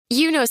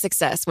You know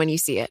success when you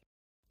see it.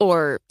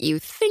 Or you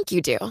think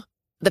you do.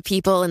 The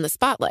people in the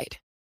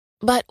spotlight.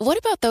 But what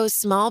about those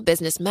small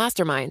business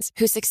masterminds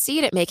who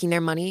succeed at making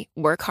their money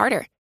work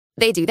harder?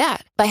 They do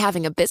that by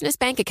having a business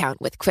bank account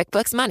with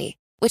QuickBooks Money,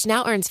 which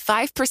now earns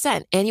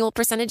 5% annual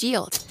percentage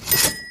yield.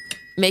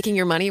 Making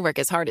your money work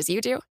as hard as you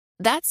do?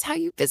 That's how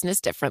you business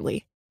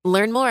differently.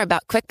 Learn more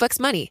about QuickBooks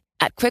Money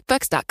at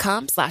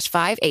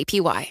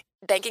quickbooks.com/5APY.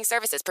 Banking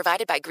services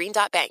provided by Green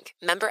Dot Bank.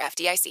 Member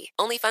FDIC.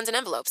 Only funds and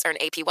envelopes earn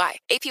APY.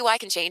 APY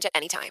can change at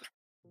any time.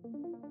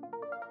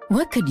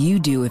 What could you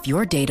do if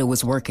your data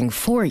was working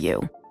for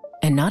you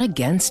and not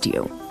against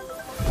you?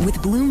 With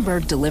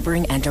Bloomberg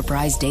delivering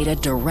enterprise data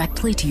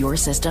directly to your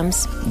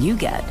systems, you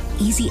get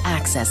easy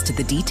access to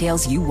the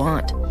details you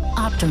want,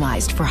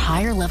 optimized for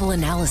higher-level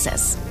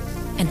analysis,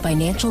 and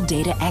financial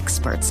data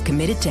experts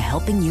committed to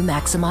helping you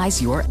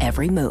maximize your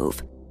every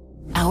move.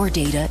 Our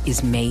data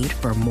is made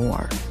for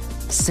more,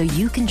 so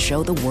you can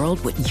show the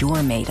world what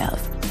you're made of.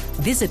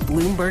 Visit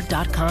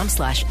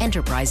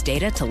Bloomberg.com/enterprise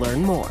data to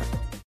learn more.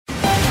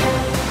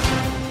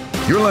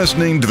 You're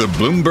listening to the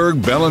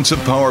Bloomberg Balance of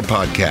Power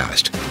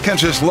podcast.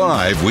 Catch us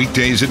live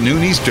weekdays at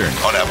noon Eastern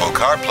on Apple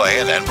CarPlay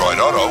and Android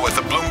Auto with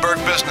the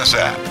Bloomberg Business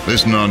app.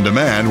 Listen on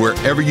demand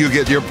wherever you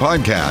get your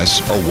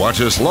podcasts or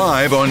watch us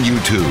live on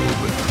YouTube.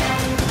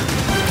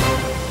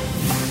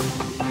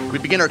 We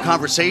begin our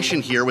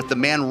conversation here with the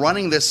man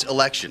running this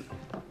election.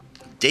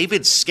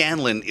 David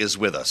Scanlon is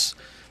with us,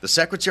 the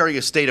Secretary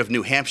of State of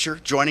New Hampshire,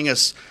 joining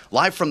us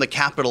live from the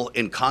Capitol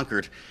in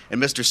Concord.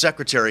 And Mr.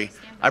 Secretary,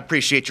 I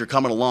appreciate your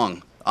coming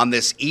along on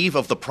this eve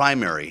of the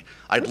primary.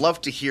 I'd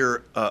love to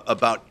hear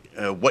about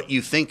what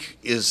you think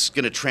is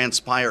going to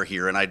transpire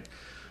here. And I'd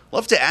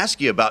love to ask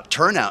you about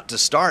turnout to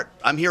start.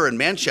 I'm here in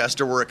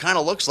Manchester where it kind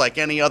of looks like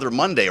any other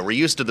Monday. We're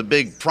used to the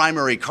big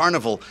primary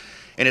carnival,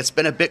 and it's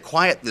been a bit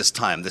quiet this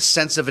time, the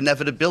sense of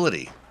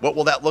inevitability. What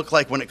will that look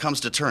like when it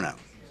comes to turnout?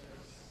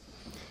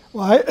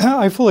 Well,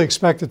 I fully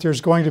expect that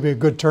there's going to be a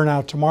good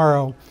turnout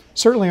tomorrow,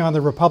 certainly on the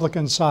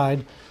Republican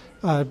side.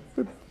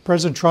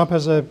 President Trump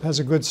has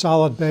a good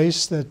solid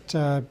base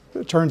that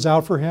turns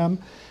out for him,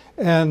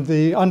 and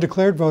the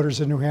undeclared voters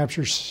in New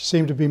Hampshire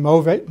seem to be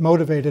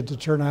motivated to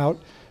turn out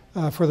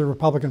for the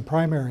Republican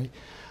primary.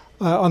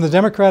 On the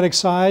Democratic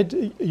side,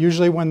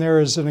 usually when there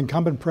is an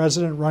incumbent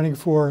president running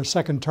for a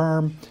second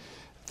term,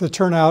 the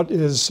turnout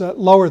is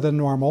lower than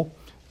normal.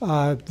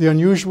 The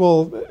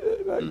unusual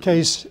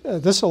case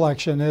this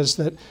election is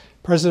that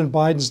President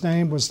Biden's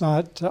name was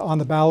not on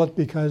the ballot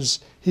because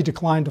he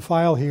declined to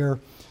file here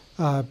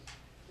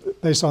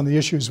based on the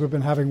issues we've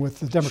been having with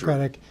the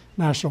Democratic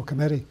National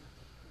Committee.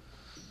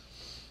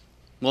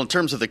 Well, in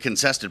terms of the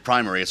contested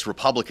primary, it's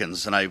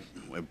Republicans, and I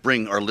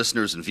bring our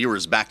listeners and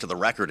viewers back to the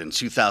record in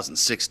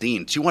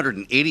 2016,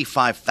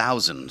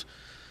 285,000.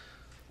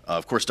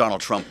 Of course,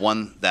 Donald Trump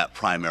won that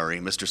primary.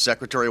 Mr.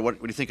 Secretary, what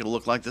do you think it'll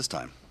look like this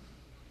time?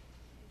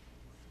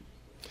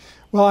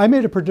 Well, I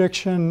made a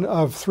prediction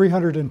of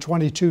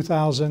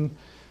 322,000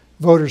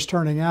 voters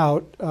turning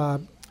out.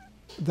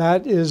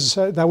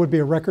 That would be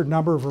a record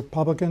number of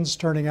Republicans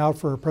turning out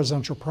for a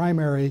presidential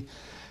primary.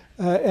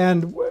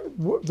 And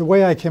the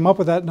way I came up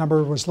with that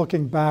number was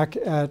looking back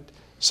at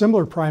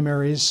similar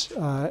primaries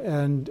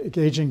and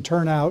gauging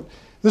turnout.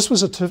 This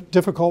was a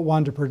difficult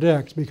one to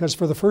predict because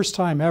for the first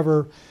time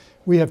ever,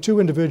 we have two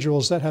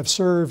individuals that have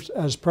served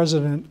as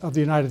president of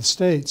the United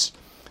States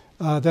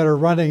that are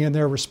running in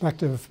their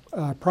respective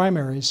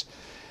primaries.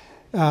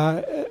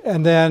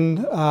 And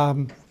then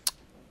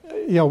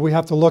we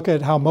have to look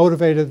at how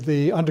motivated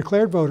the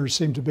undeclared voters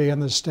seem to be in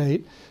the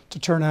state to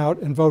turn out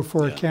and vote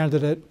for a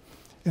candidate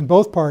in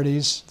both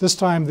parties. This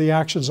time, the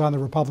action's on the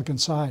Republican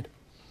side.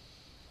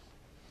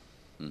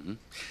 Mm-hmm.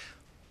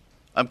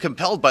 I'm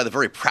compelled by the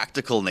very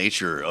practical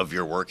nature of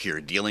your work here,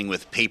 dealing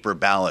with paper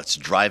ballots,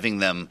 driving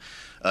them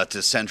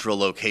to central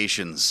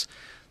locations.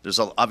 There's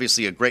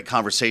obviously a great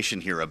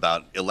conversation here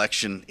about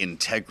election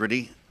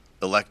integrity,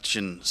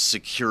 election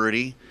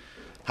security.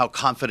 How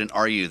confident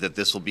are you that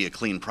this will be a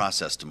clean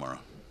process tomorrow?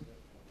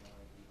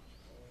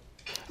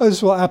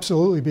 This will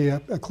absolutely be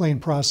a clean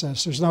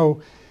process. There's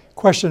no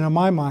question in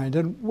my mind.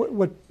 And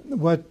what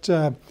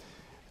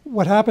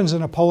happens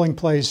in a polling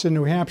place in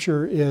New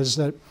Hampshire is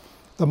that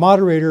the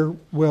moderator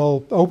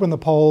will open the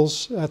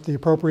polls at the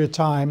appropriate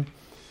time.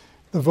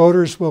 The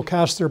voters will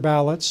cast their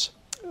ballots.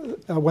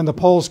 When the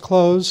polls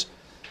close,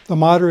 the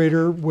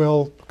moderator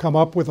will come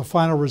up with the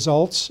final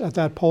results at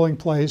that polling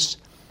place.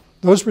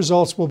 Those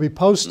results will be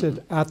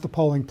posted at the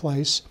polling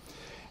place.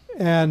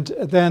 And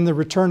then the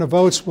return of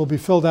votes will be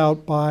filled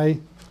out by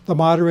the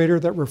moderator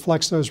that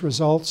reflects those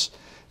results.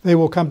 They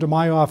will come to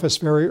my office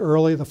very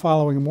early the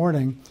following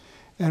morning,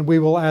 and we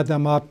will add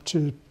them up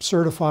to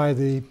certify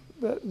the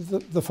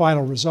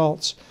final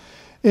results.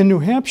 In New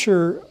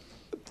Hampshire,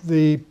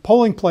 the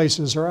polling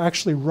places are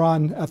actually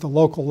run at the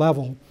local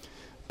level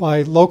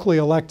by locally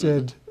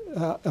elected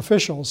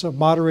officials, a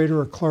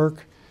moderator, a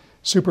clerk,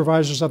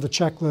 supervisors of the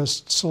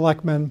checklist,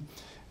 selectmen.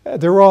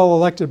 They're all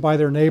elected by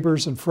their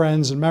neighbors and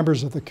friends and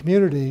members of the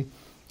community,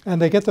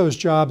 and they get those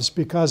jobs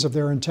because of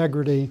their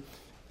integrity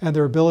and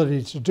their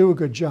ability to do a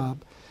good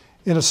job.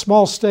 in a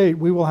small state,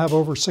 we will have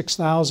over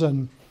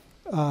 6,000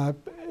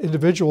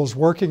 individuals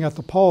working at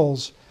the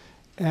polls,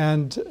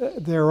 and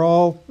they're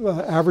all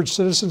average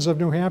citizens of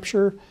New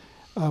Hampshire,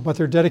 but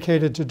they're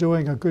dedicated to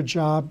doing a good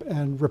job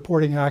and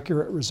reporting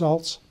accurate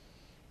results.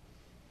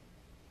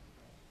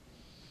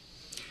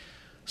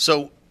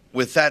 So,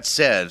 with that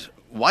said,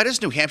 why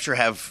does New Hampshire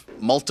have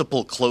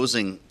multiple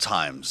closing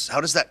times?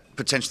 How does that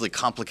potentially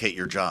complicate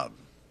your job?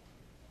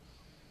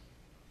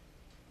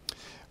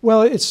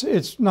 Well,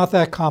 it's not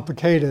that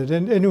complicated.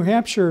 In New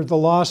Hampshire, the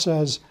law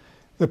says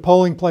the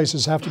polling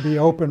places have to be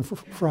open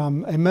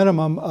from a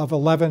minimum of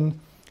 11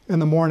 in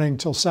the morning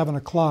till 7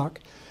 o'clock.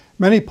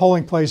 Many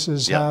polling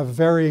places have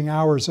varying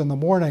hours in the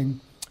morning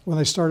when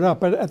they start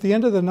up, but at the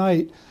end of the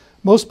night,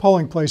 most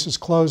polling places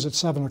close at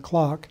 7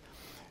 o'clock.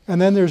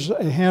 And then there's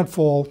a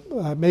handful,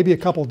 maybe a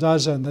couple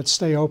dozen, that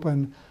stay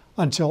open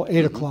until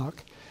 8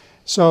 o'clock.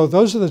 So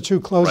those are the two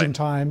closing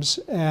times,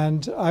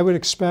 and I would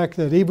expect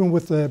that even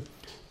with the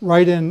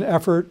write-in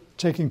effort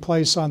taking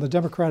place on the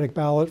Democratic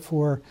ballot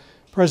for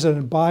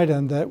President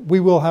Biden, that we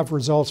will have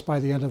results by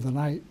the end of the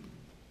night.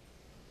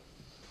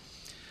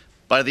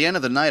 By the end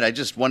of the night, I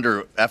just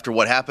wonder, after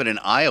what happened in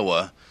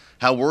Iowa,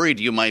 how worried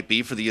you might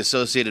be for the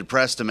Associated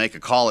Press to make a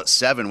call at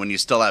 7 when you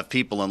still have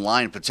people in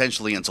line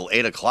potentially until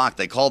 8 o'clock.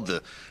 They called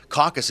the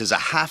caucuses a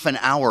half an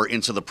hour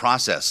into the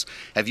process.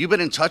 Have you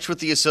been in touch with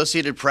the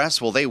Associated Press?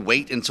 Will they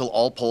wait until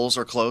all polls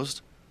are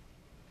closed?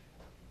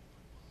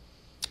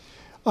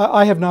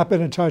 I have not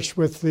been in touch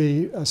with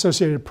the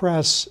Associated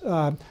Press.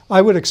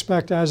 I would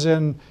expect, as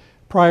in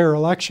prior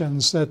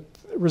elections, that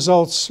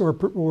results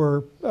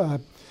or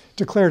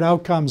declared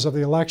outcomes of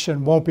the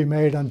election won't be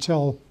made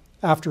until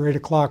after 8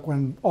 o'clock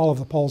when all of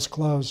the polls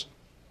close.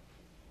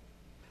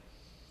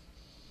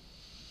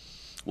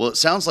 Well, it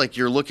sounds like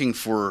you're looking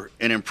for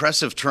an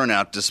impressive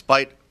turnout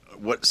despite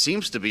what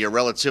seems to be a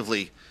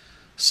relatively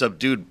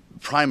subdued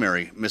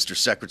primary, Mr.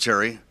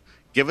 Secretary.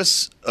 Give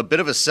us a bit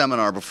of a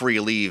seminar before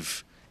you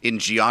leave in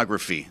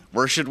geography.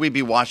 Where should we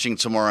be watching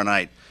tomorrow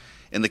night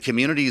in the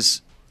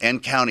communities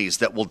and counties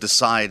that will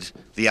decide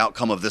the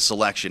outcome of this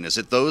election? Is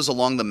it those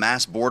along the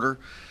Mass border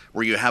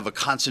where you have a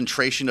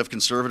concentration of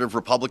conservative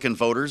Republican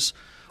voters,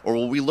 or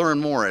will we learn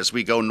more as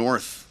we go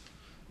north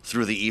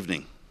through the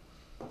evening?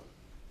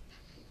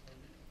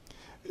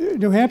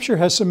 New Hampshire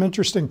has some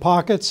interesting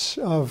pockets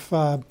of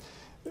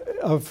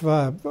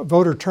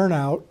voter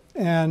turnout,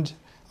 and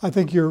I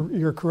think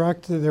you're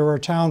correct. There are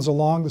towns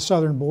along the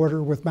southern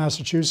border with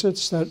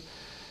Massachusetts that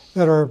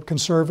are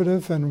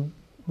conservative and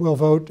will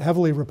vote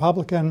heavily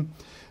Republican.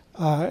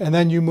 And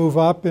then you move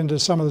up into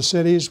some of the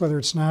cities, whether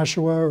it's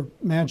Nashua or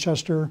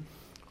Manchester,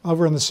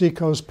 over on the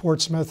seacoast,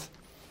 Portsmouth,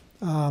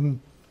 or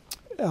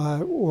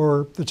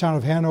the town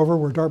of Hanover,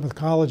 where Dartmouth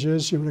College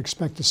is. You would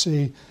expect to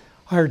see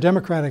higher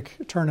Democratic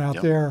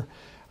turnout there.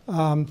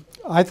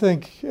 I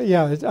think,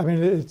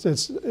 it's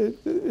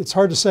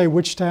hard to say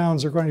which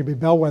towns are going to be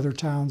bellwether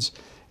towns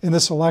in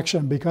this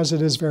election because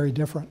it is very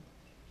different.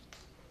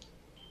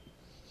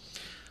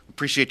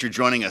 Appreciate your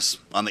joining us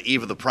on the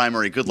eve of the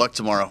primary. Good luck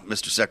tomorrow,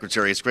 Mr.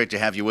 Secretary. It's great to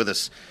have you with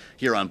us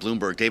here on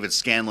Bloomberg. David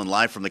Scanlon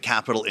live from the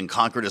Capitol in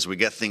Concord as we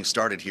get things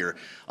started here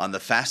on the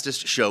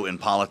fastest show in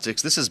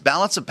politics. This is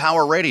Balance of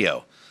Power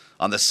Radio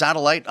on the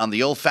satellite, on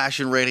the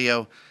old-fashioned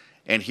radio,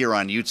 and here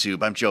on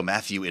YouTube. I'm Joe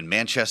Matthew in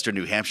Manchester,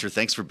 New Hampshire.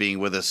 Thanks for being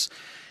with us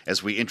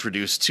as we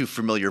introduce two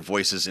familiar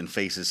voices and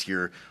faces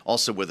here,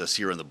 also with us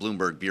here in the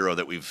Bloomberg Bureau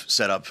that we've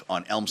set up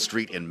on Elm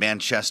Street in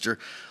Manchester.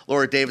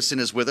 Laura Davison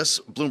is with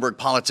us, Bloomberg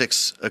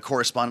Politics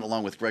correspondent,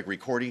 along with Gregory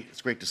Cordy.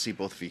 It's great to see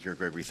both of you here,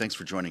 Gregory. Thanks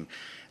for joining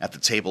at the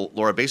table.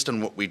 Laura, based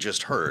on what we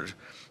just heard,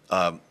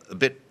 a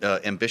bit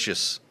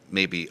ambitious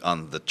maybe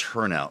on the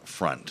turnout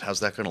front. How's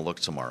that going to look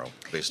tomorrow,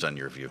 based on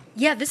your view?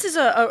 Yeah, this is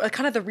a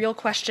kind of the real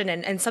question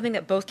and something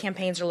that both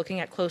campaigns are looking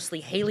at closely.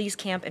 Haley's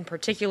camp in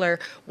particular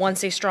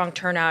wants a strong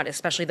turnout,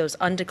 especially those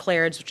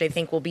undeclareds, which I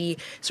think will be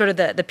sort of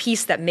the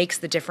piece that makes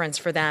the difference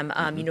for them.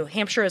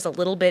 Hampshire is a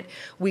little bit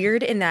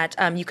weird in that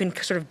you can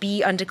sort of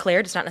be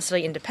undeclared. It's not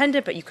necessarily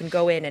independent, but you can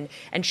go in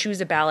and choose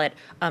a ballot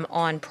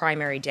on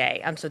primary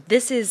day. So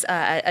this is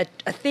a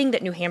thing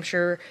that New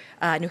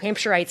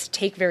Hampshireites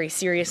take very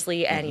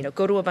seriously and,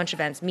 go to a bunch of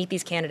events, meet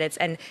these candidates,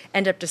 and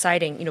end up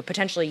deciding,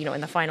 potentially,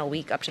 in the final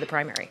week up to the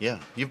primary. Yeah.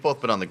 You've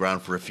both been on the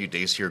ground for a few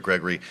days here,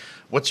 Gregory.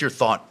 What's your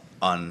thought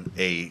on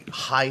a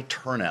high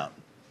turnout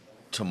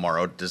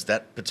tomorrow? Does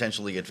that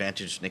potentially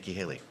advantage Nikki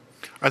Haley?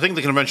 I think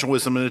the conventional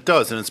wisdom, and it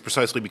does, and it's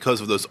precisely because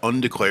of those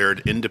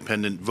undeclared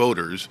independent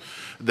voters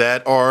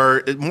that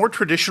are more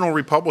traditional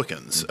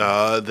Republicans.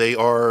 There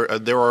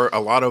are a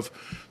lot of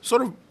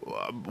sort of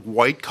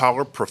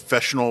white-collar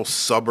professional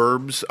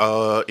suburbs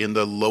in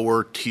the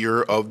lower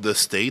tier of the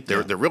state.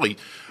 They're really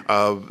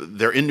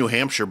they're in New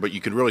Hampshire, but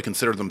you could really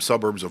consider them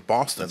suburbs of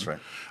Boston. That's right.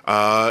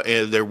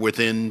 And they're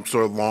within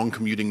sort of long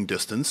commuting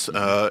distance,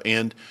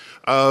 and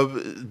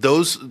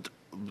those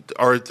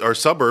are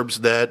suburbs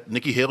that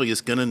Nikki Haley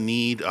is going to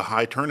need a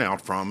high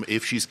turnout from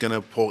if she's going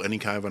to pull any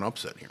kind of an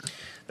upset here.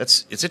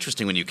 It's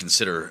interesting when you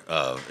consider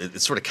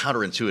it's sort of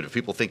counterintuitive.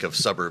 People think of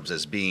suburbs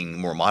as being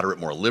more moderate,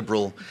 more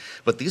liberal,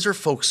 but these are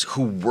folks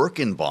who work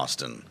in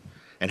Boston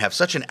and have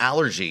such an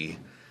allergy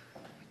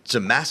to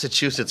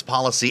Massachusetts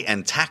policy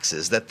and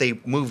taxes that they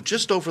move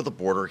just over the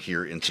border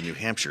here into New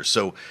Hampshire.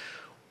 So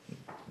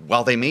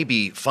while they may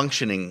be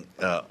functioning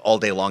all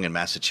day long in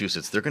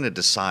Massachusetts, they're going to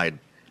decide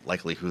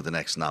likely who the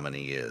next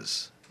nominee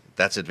is.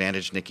 That's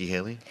advantage Nikki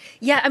Haley?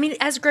 Yeah, I mean,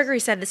 as Gregory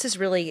said, this is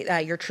really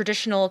your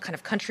traditional kind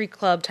of country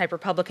club type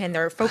Republican.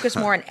 They're focused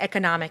more on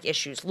economic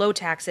issues, low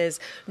taxes,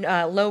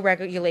 low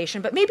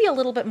regulation, but maybe a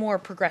little bit more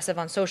progressive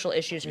on social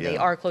issues. And they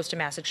are close to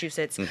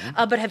Massachusetts,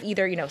 but have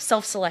either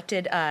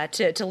self-selected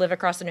to live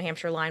across the New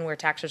Hampshire line where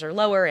taxes are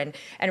lower and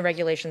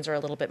regulations are a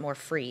little bit more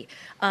free.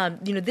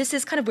 This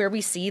is kind of where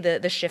we see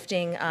the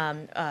shifting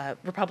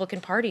Republican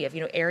Party of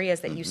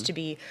areas that used to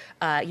be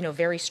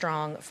very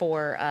strong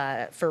for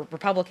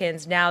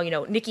Republicans. Now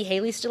Nikki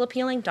Haley's still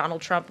appealing,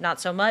 Donald Trump not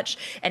so much,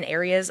 and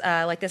areas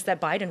like this that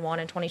Biden won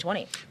in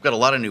 2020. We've got a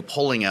lot of new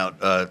polling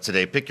out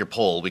today. Pick your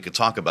poll. We could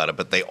talk about it,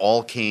 but they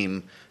all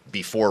came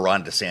before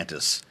Ron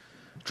DeSantis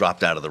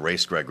dropped out of the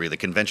race, Gregory. The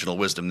conventional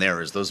wisdom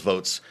there is those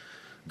votes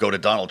go to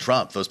Donald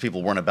Trump. Those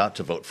people weren't about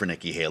to vote for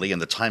Nikki Haley,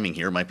 and the timing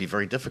here might be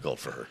very difficult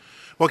for her.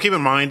 Well, keep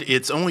in mind,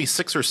 it's only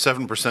 6 or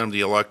 7% of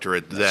the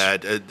electorate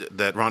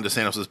that Ron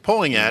DeSantis is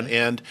polling at,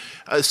 and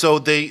so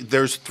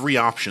there's three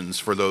options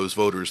for those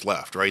voters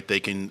left, right? They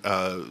can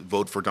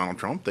vote for Donald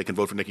Trump, they can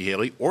vote for Nikki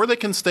Haley, or they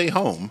can stay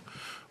home.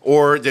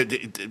 Or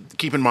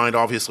keep in mind,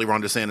 obviously,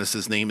 Ron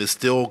DeSantis' name is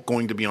still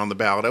going to be on the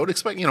ballot. I would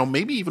expect,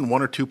 maybe even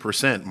 1 or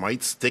 2%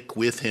 might stick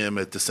with him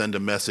to send a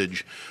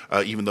message,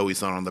 even though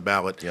he's not on the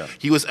ballot. Yeah.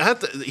 He was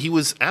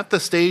at the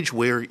stage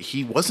where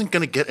he wasn't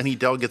going to get any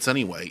delegates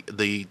anyway.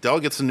 The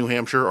delegates in New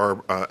Hampshire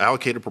are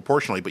allocated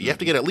proportionally, but you have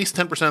to get at least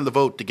 10% of the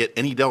vote to get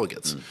any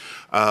delegates.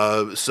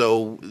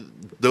 So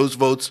those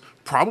votes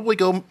probably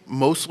go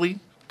mostly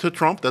to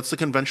Trump. That's the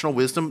conventional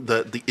wisdom.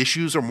 The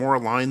issues are more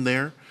aligned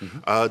there.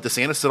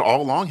 DeSantis said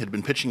all along had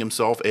been pitching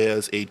himself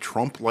as a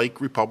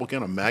Trump-like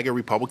Republican, a MAGA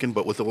Republican,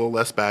 but with a little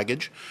less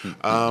baggage.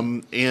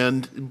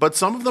 But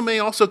some of them may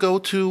also go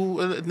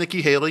to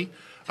Nikki Haley,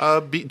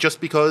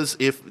 just because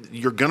if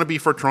you're going to be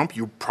for Trump,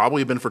 you probably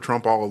have been for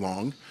Trump all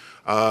along,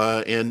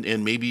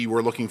 and maybe you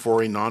were looking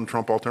for a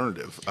non-Trump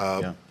alternative.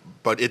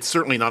 But it's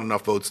certainly not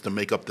enough votes to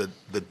make up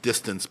the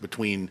distance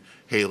between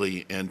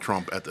Haley and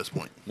Trump at this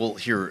point. We'll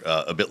hear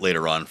a bit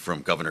later on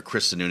from Governor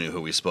Chris Sununu,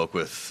 who we spoke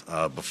with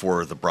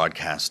before the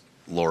broadcast,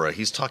 Laura.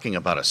 He's talking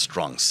about a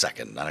strong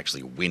second, not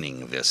actually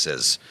winning this,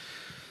 as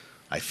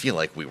I feel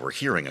like we were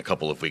hearing a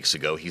couple of weeks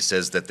ago. He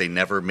says that they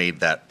never made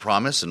that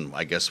promise, and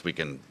I guess we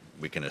can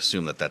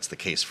assume that that's the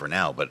case for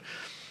now. But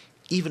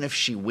even if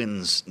she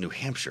wins New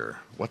Hampshire,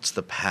 what's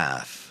the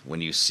path when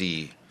you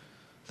see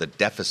the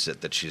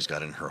deficit that she's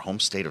got in her home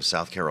state of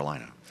South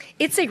Carolina?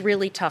 It's a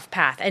really tough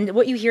path. And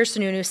what you hear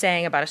Sununu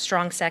saying about a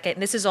strong second,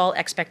 and this is all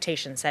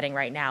expectation setting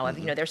right now.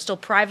 They're still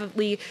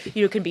privately,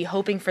 can be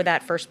hoping for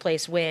that first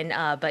place win.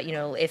 But,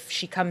 if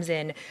she comes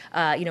in,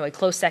 a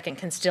close second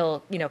can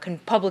still, can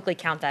publicly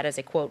count that as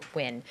a, quote,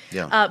 win.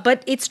 Yeah.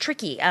 But it's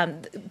tricky.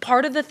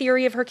 Part of the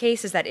theory of her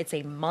case is that it's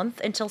a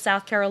month until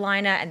South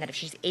Carolina, and that if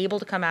she's able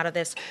to come out of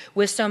this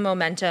with some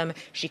momentum,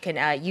 she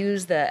can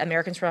use the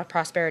Americans for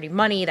Prosperity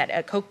money,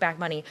 that Koch-backed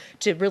money,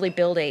 to really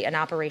build an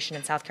operation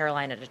in South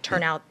Carolina to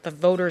turn out the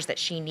voters that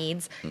she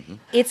needs.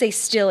 It's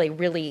still a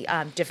really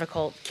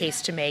difficult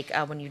case to make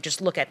when you just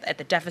look at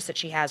the deficit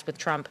she has with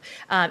Trump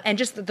and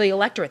just the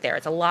electorate there.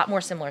 It's a lot more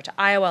similar to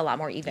Iowa, a lot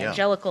more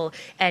evangelical,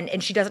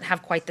 and she doesn't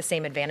have quite the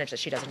same advantage that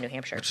she does in New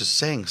Hampshire. Which is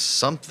saying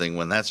something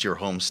when that's your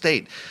home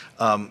state.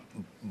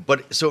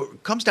 But so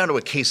it comes down to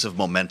a case of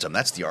momentum.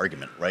 That's the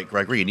argument, right,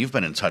 Gregory? And you've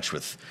been in touch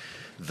with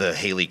the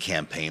Haley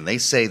campaign. They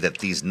say that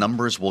these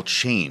numbers will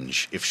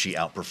change if she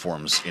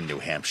outperforms in New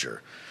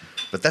Hampshire.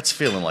 But that's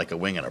feeling like a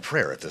wing and a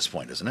prayer at this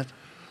point, isn't it?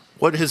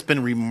 What has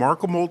been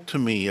remarkable to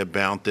me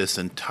about this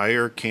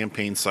entire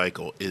campaign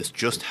cycle is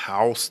just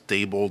how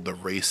stable the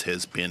race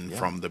has been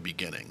from the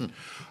beginning.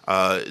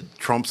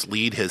 Trump's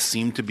lead has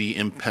seemed to be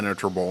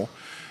impenetrable,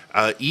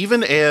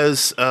 even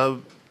as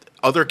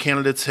other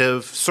candidates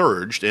have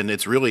surged, and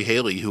it's really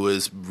Haley who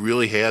has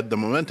really had the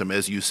momentum,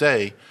 as you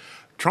say.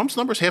 Trump's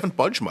numbers haven't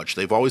budged much.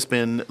 They've always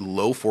been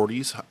low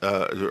 40s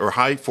or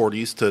high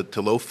 40s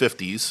to low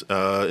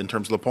 50s in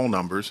terms of the poll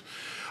numbers.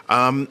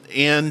 And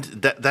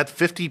that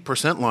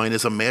 50% line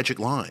is a magic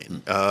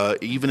line.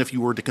 Even if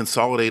you were to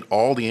consolidate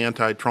all the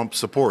anti-Trump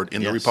support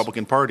in the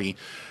Republican Party,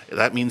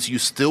 that means you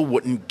still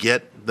wouldn't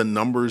get the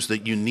numbers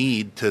that you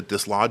need to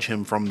dislodge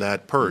him from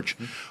that perch.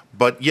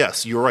 But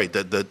yes, you're right.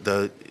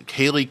 The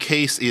Haley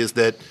case is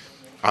that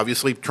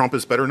obviously Trump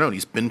is better known.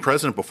 He's been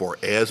president before.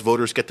 As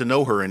voters get to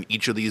know her in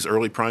each of these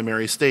early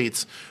primary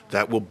states,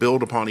 that will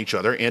build upon each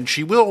other. And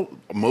she will,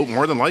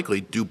 more than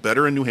likely, do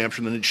better in New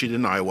Hampshire than she did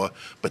in Iowa.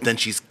 But then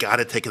she's got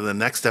to take the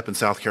next step in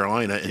South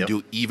Carolina and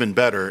do even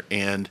better.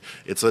 And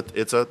it's a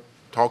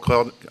tall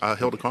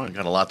hill to climb.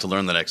 Got a lot to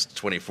learn the next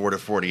 24 to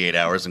 48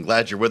 hours. I'm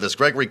glad you're with us.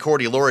 Gregory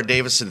Cordy, Laura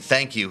Davison,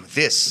 thank you.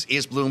 This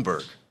is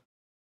Bloomberg.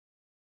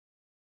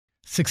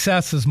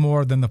 Success is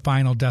more than the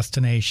final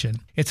destination.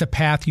 It's a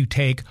path you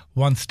take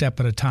one step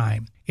at a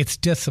time. It's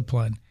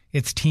discipline,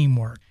 it's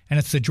teamwork, and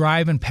it's the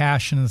drive and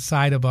passion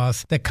inside of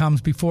us that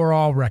comes before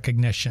all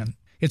recognition.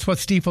 It's what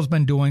Stifel's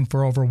been doing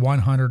for over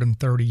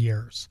 130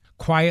 years.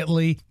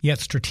 Quietly,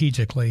 yet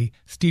strategically,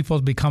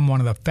 Stifel's become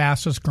one of the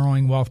fastest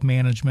growing wealth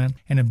management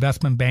and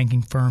investment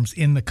banking firms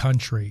in the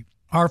country.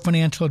 Our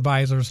financial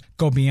advisors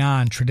go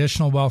beyond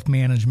traditional wealth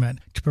management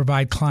to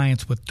provide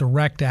clients with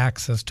direct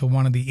access to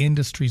one of the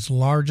industry's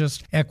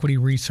largest equity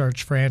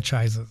research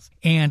franchises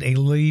and a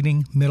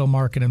leading middle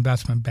market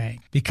investment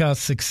bank. Because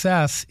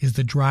success is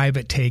the drive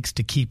it takes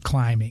to keep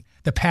climbing,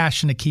 the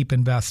passion to keep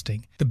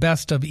investing, the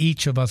best of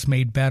each of us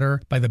made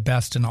better by the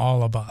best in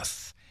all of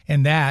us.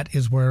 And that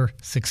is where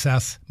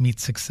success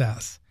meets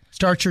success.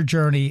 Start your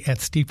journey at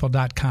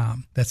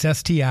Stifel.com. That's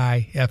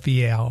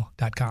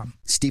STIFEL.com.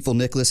 Stifel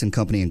Nicholas and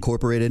Company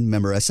Incorporated,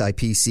 member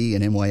SIPC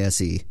and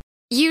NYSE.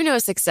 You know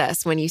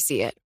success when you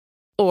see it.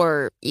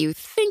 Or you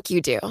think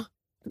you do.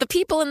 The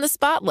people in the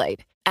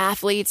spotlight.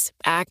 Athletes,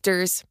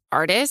 actors,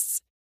 artists.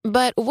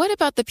 But what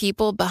about the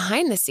people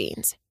behind the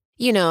scenes?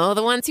 You know,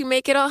 the ones who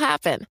make it all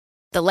happen.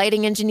 The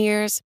lighting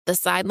engineers, the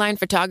sideline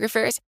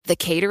photographers, the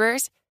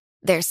caterers.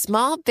 They're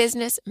small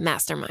business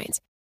masterminds.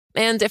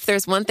 And if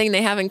there's one thing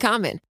they have in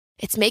common,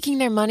 it's making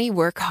their money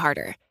work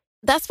harder.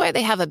 That's why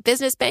they have a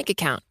business bank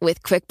account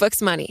with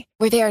QuickBooks Money,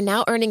 where they are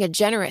now earning a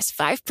generous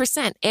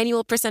 5%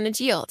 annual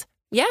percentage yield.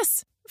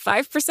 Yes,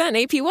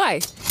 5%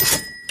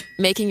 APY.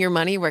 Making your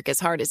money work as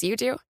hard as you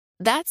do?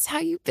 That's how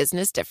you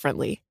business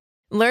differently.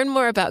 Learn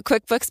more about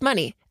QuickBooks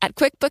Money at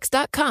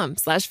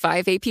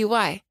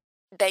quickbooks.com/5APY.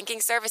 Banking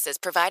services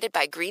provided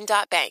by Green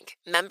Dot Bank,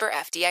 member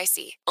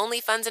FDIC.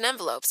 Only funds and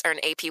envelopes earn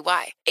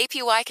APY.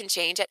 APY can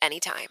change at any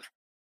time.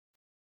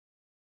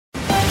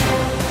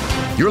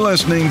 You're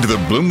listening to the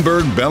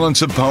Bloomberg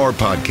Balance of Power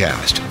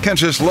podcast.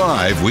 Catch us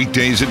live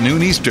weekdays at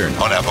noon Eastern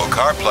on Apple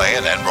CarPlay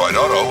and Android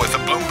Auto with the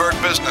Bloomberg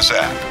Business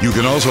app. You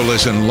can also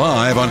listen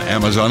live on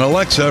Amazon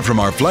Alexa from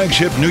our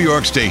flagship New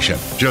York station.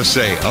 Just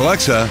say,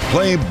 Alexa,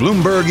 play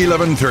Bloomberg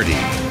 1130.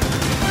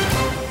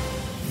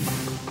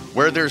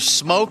 Where there's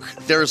smoke,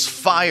 there's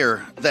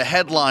fire. The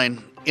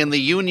headline in the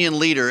Union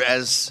Leader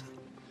as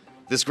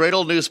this great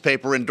old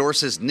newspaper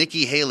endorses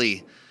Nikki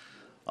Haley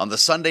on the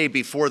Sunday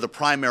before the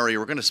primary.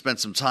 We're going to spend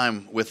some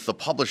time with the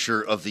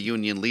publisher of the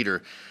Union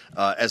Leader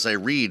as I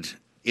read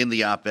in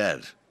the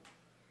op-ed.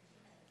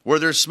 Where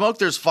there's smoke,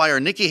 there's fire.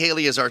 Nikki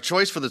Haley is our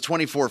choice for the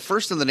 24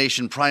 First in the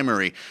Nation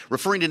primary,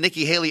 referring to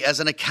Nikki Haley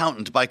as an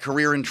accountant by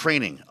career and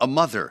training, a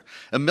mother,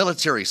 a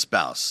military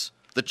spouse,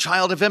 the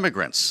child of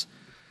immigrants,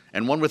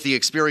 and one with the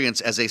experience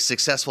as a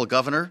successful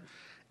governor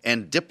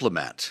and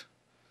diplomat.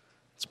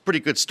 It's a pretty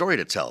good story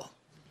to tell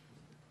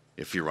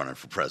if you're running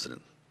for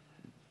president.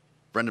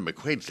 Brendan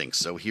McQuaid thinks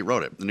so. He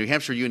wrote it. The New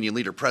Hampshire Union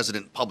Leader,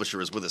 president, publisher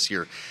is with us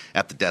here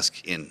at the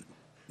desk in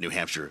New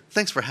Hampshire.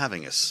 Thanks for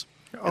having us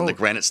in the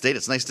Granite State.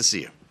 It's nice to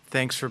see you.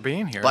 Thanks for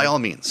being here. By all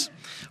means.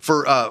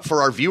 For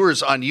our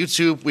viewers on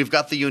YouTube, we've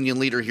got the Union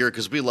Leader here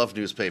because we love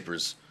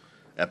newspapers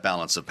at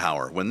Balance of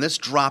Power. When this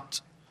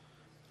dropped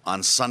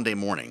on Sunday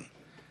morning,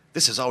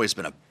 this has always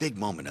been a big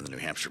moment in the New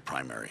Hampshire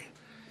primary.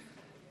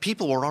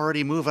 People were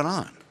already moving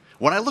on.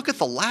 When I look at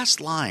the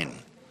last line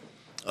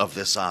of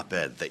this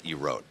op-ed that you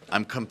wrote,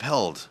 I'm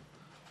compelled.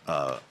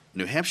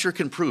 New Hampshire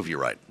can prove, you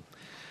write,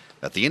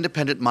 that the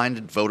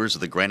independent-minded voters of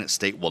the Granite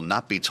State will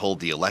not be told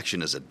the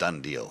election is a done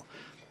deal.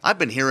 I've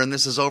been hearing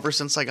this is over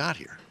since I got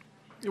here.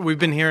 We've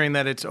been hearing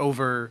that it's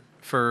over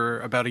for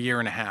about a year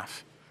and a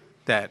half,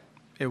 that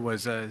it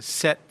was a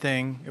set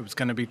thing. It was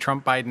going to be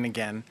Trump-Biden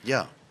again.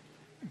 Yeah.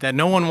 That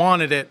no one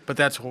wanted it, but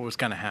that's what was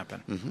going to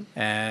happen. Mm-hmm.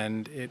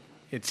 And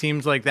it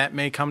seems like that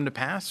may come to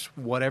pass,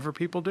 whatever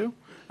people do.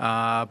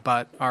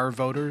 But our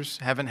voters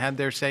haven't had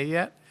their say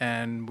yet,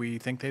 and we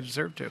think they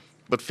deserve to.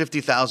 But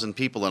 50,000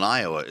 people in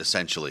Iowa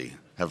essentially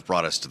have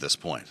brought us to this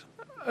point.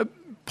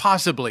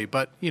 Possibly,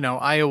 but,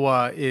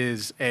 Iowa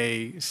is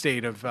a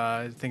state of,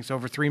 I think it's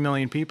over 3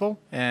 million people,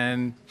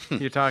 and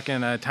you're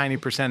talking a tiny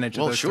percentage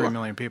of those 3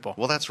 million people.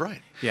 Well, that's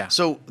right. Yeah.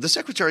 So the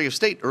Secretary of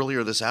State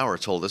earlier this hour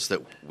told us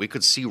that we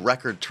could see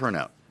record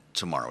turnout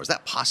tomorrow. Is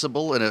that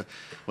possible when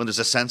there's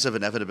a sense of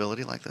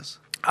inevitability like this?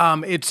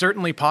 It's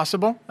certainly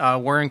possible.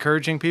 We're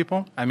encouraging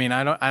people. I mean,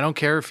 I don't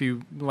care if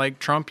you like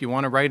Trump, you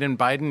want to write in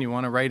Biden, you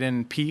want to write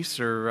in peace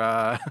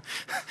or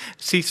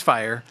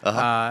ceasefire.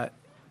 Uh-huh.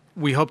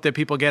 We hope that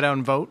people get out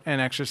and vote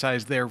and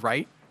exercise their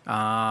right.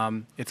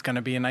 It's going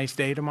to be a nice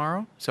day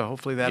tomorrow, so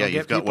hopefully that'll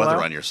get people out. Yeah, you've got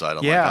weather on your side,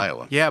 unlike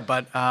Iowa. Yeah,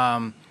 but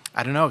I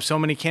don't know. So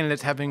many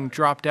candidates having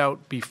dropped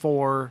out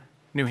before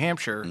New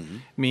Hampshire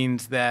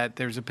means that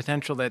there's a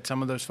potential that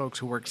some of those folks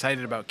who were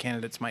excited about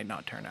candidates might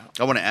not turn out.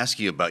 I want to ask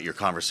you about your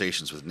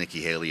conversations with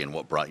Nikki Haley and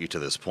what brought you to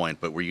this point,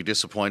 but were you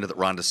disappointed that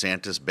Ron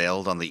DeSantis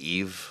bailed on the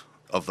eve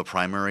of the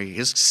primary?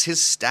 His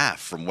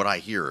staff, from what I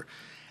hear,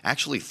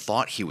 actually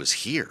thought he was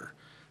here.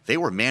 They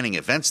were manning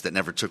events that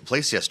never took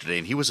place yesterday,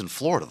 and he was in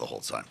Florida the whole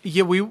time.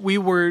 Yeah, we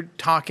were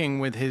talking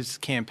with his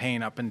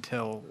campaign up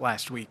until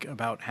last week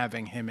about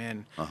having him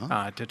in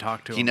to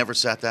talk to him. He never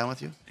sat down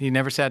with you? He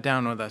never sat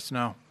down with us,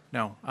 no.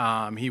 no.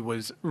 He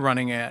was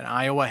running an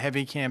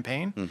Iowa-heavy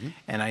campaign,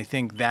 and I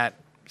think that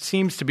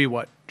seems to be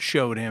what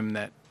showed him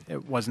that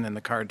it wasn't in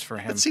the cards for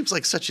him. It seems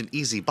like such an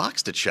easy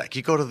box to check.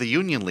 You go to the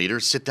union leader,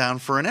 sit down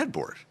for an ed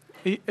board.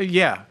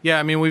 Yeah.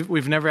 I mean,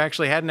 we've never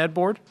actually had an ed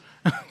board.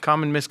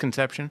 Common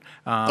misconception.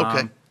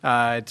 Okay.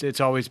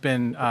 It's always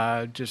been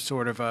just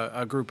sort of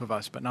a group of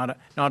us, but not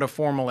a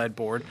formal ed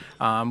board,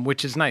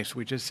 which is nice.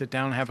 We just sit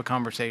down and have a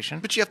conversation.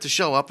 But you have to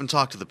show up and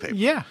talk to the paper.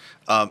 Yeah.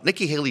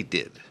 Nikki Haley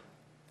did.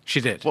 She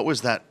did. What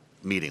was that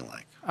meeting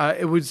like?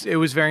 It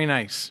was very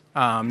nice.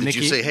 Did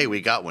you say, "Hey,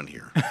 we got one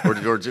here," or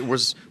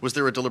was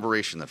there a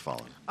deliberation that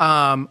followed?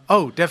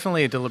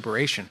 Definitely a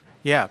deliberation.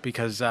 Yeah,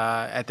 because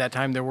at that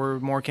time there were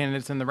more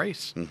candidates in the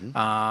race.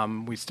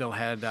 We still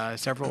had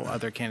several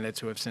other candidates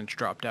who have since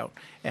dropped out,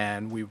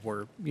 and we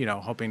were,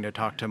 hoping to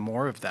talk to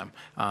more of them.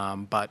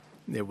 But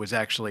it was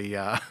actually,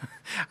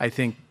 I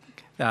think,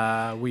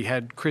 we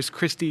had Chris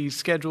Christie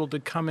scheduled to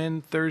come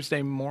in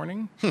Thursday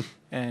morning,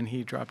 and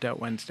he dropped out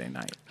Wednesday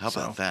night. How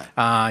about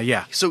that?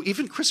 Yeah. So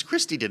even Chris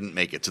Christie didn't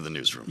make it to the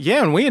newsroom.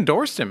 Yeah, and we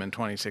endorsed him in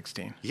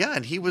 2016. Yeah,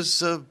 and he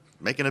was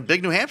making a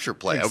big New Hampshire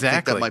play. Exactly. I would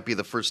think that might be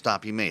the first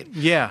stop he made.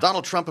 Yeah.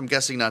 Donald Trump, I'm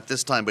guessing not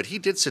this time, but he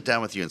did sit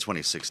down with you in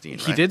 2016,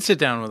 right? He did sit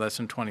down with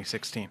us in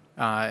 2016,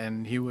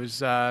 and he was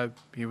the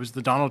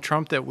Donald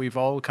Trump that we've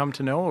all come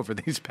to know over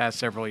these past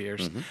several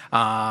years.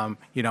 A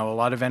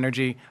lot of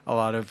energy, a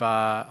lot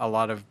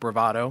of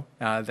bravado.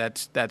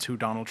 That's who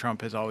Donald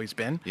Trump has always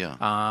been.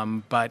 Yeah.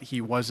 But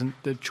he wasn't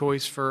the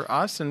choice for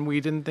us, and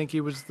we didn't think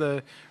he was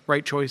the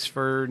right choice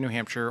for New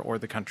Hampshire or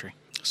the country.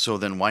 So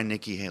then why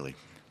Nikki Haley?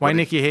 Why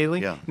Nikki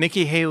Haley? Yeah.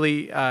 Nikki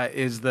Haley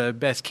is the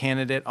best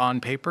candidate on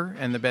paper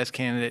and the best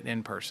candidate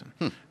in person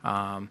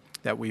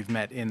that we've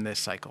met in this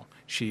cycle.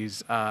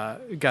 She's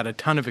got a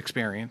ton of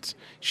experience.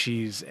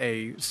 She's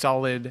a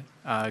solid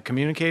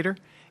communicator,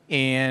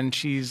 and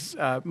she's,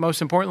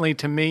 most importantly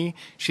to me,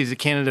 she's a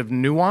candidate of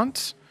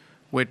nuance,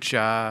 which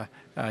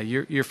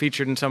you're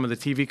featured in some of the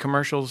TV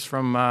commercials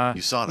from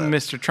you saw that.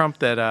 Mr. Trump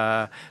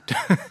that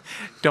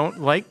don't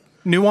like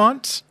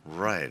nuance.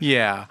 Right.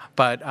 Yeah,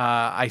 but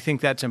I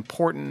think that's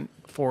important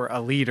for a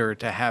leader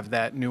to have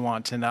that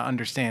nuance and to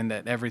understand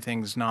that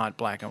everything's not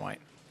black and white.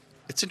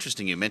 It's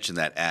interesting you mentioned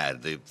that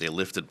ad. They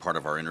lifted part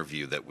of our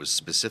interview that was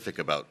specific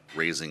about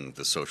raising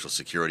the Social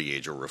Security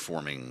age or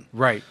reforming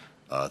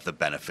the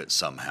benefit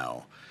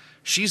somehow.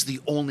 She's the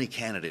only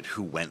candidate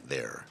who went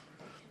there.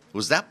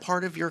 Was that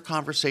part of your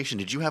conversation?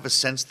 Did you have a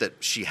sense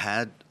that she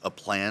had a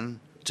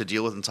plan to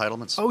deal with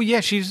entitlements? Oh yeah,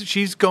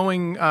 she's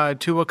going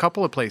to a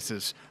couple of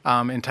places.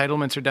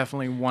 Entitlements are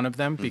definitely one of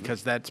them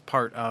because that's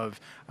part of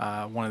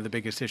one of the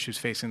biggest issues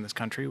facing this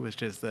country,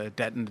 which is the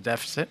debt and the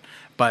deficit.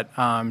 But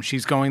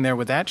she's going there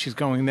with that. She's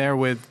going there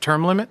with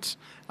term limits,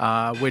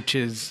 which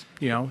is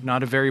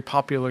not a very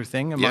popular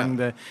thing among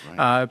the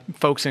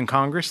folks in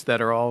Congress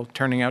that are all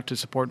turning out to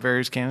support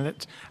various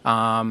candidates.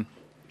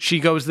 She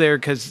goes there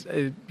because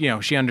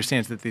she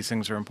understands that these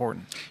things are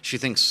important. She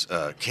thinks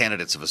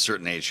candidates of a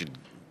certain age should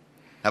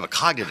have a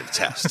cognitive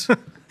test.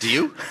 Do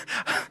you?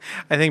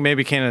 I think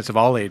maybe candidates of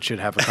all age should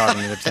have a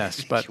cognitive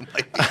test, but you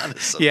might be onto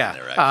something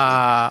there,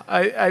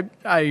 actually.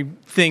 I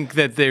think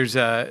that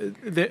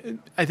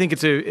I think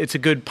it's a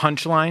good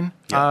punchline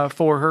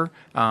for her,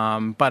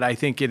 but I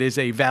think it is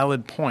a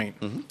valid point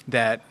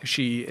that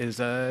she is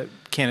a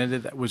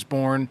candidate that was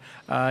born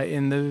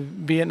in the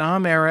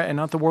Vietnam era and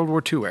not the World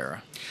War II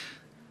era.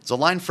 It's a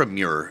line from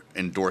your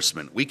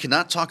endorsement. We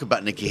cannot talk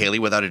about Nikki Haley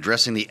without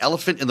addressing the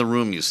elephant in the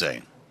room, you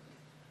say,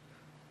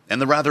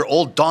 and the rather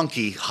old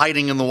donkey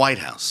hiding in the White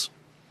House.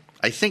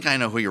 I think I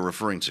know who you're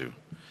referring to.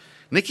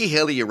 Nikki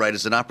Haley, you write,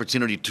 is an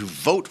opportunity to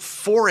vote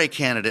for a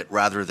candidate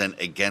rather than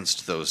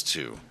against those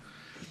two.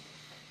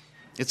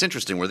 It's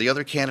interesting. Were the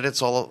other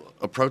candidates all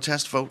a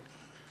protest vote?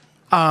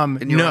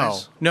 In your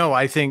eyes? No.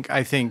 I think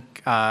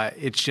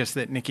it's just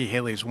that Nikki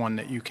Haley is one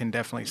that you can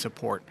definitely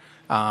support.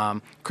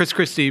 Chris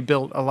Christie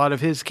built a lot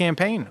of his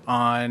campaign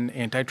on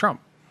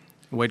anti-Trump,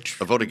 which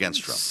a vote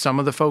against Trump. Some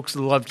of the folks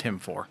loved him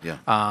for. Yeah.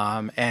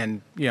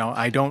 And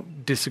I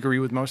don't disagree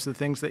with most of the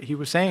things that he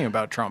was saying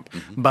about Trump,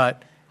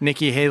 but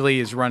Nikki Haley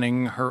is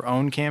running her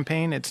own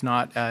campaign. It's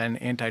not an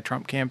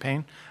anti-Trump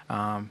campaign.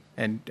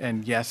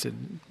 And yes, it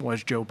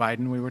was Joe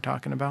Biden we were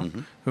talking about,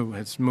 who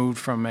has moved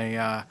from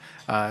a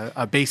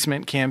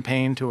basement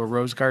campaign to a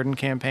Rose Garden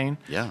campaign,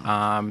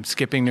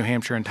 skipping New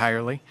Hampshire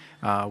entirely,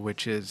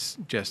 which is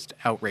just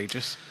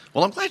outrageous.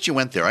 Well, I'm glad you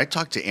went there. I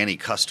talked to Annie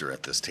Custer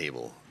at this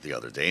table the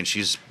other day, and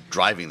she's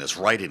driving this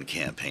write-in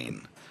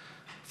campaign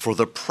for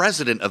the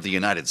President of the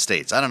United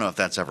States. I don't know if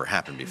that's ever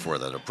happened before,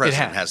 that a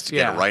president has to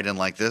get a write-in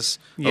like this.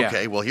 Yeah.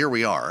 Okay, well, here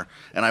we are.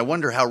 And I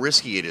wonder how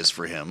risky it is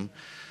for him,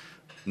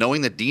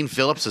 knowing that Dean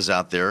Phillips is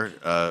out there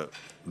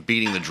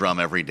beating the drum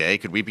every day.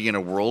 Could we be in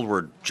a world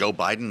where Joe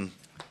Biden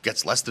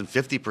gets less than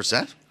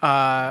 50%?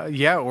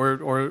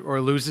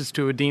 Or loses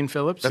to a Dean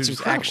Phillips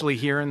who's actually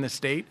here in the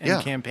state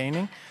and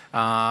campaigning.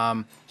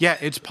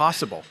 It's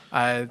possible.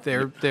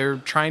 They're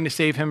trying to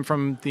save him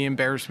from the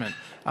embarrassment.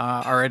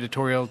 Our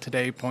editorial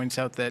today points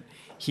out that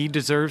he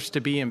deserves to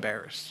be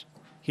embarrassed.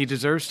 He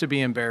deserves to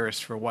be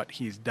embarrassed for what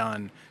he's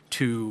done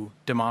to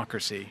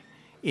democracy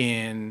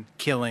in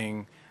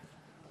killing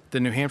the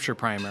New Hampshire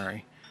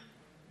primary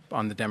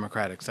on the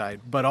Democratic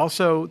side, but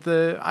also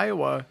the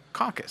Iowa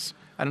caucus.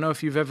 I don't know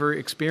if you've ever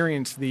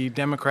experienced the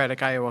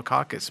Democratic Iowa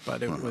caucus,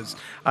 but it was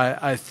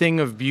a thing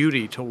of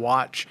beauty to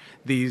watch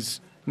these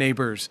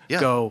neighbors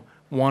go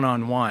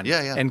one-on-one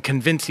and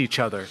convince each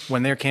other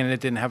when their candidate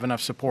didn't have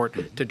enough support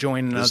to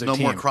join another team. There's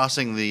no more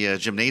crossing the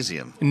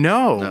gymnasium.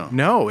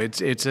 No.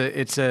 It's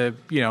a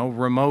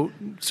remote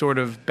sort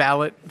of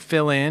ballot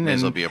fill-in, May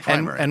as well be a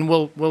primary. and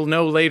we'll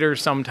know later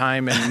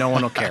sometime, and no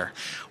one will care.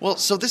 Well,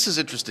 so this is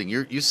interesting.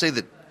 You say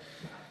that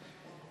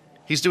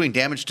he's doing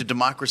damage to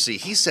democracy.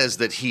 He says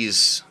that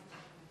he's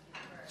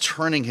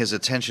turning his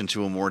attention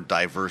to a more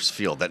diverse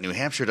field, that New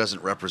Hampshire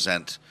doesn't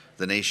represent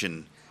the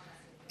nation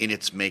in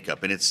its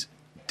makeup, in its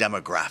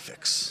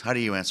demographics. How do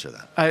you answer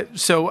that?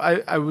 So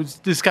I was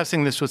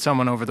discussing this with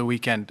someone over the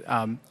weekend.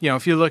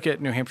 If you look at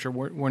New Hampshire,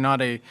 we're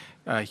not a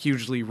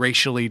hugely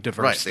racially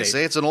diverse state. They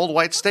say it's an old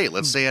white state.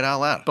 Let's say it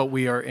out loud. But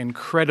we are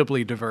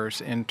incredibly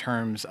diverse in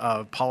terms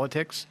of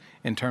politics,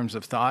 in terms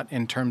of thought,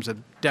 in terms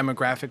of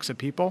demographics of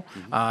people,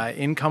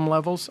 income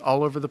levels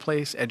all over the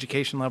place,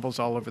 education levels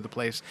all over the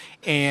place.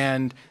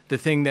 And the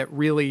thing that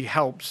really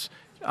helps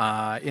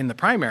in the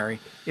primary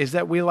is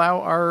that we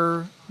allow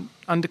our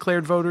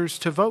undeclared voters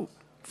to vote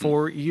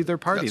for either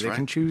party. They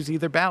can choose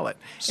either ballot.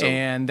 So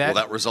and will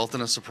that result in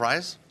a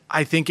surprise?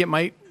 I think it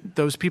might.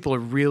 Those people are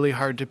really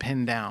hard to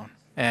pin down.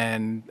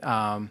 And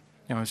I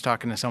was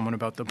talking to someone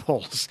about the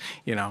polls.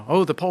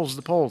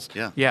 The polls.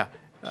 Yeah.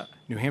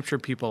 New Hampshire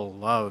people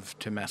love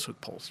to mess with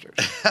pollsters.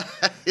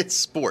 It's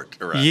sport,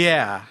 right?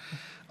 Yeah.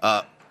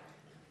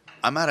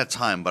 I'm out of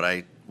time, but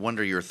I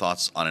wonder your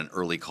thoughts on an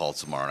early call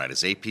tomorrow night.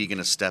 Is AP going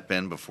to step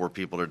in before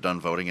people are done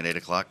voting at 8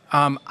 o'clock?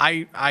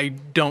 I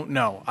don't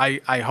know.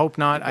 I hope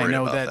not. I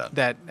know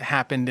that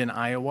happened in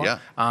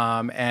Iowa.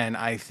 Yeah. And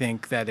I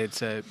think that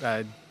it's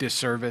a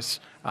disservice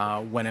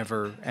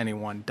whenever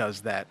anyone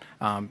does that.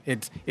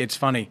 It's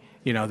funny.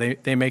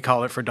 They may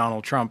call it for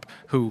Donald Trump,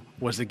 who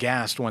was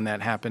aghast when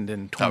that happened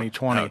in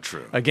 2020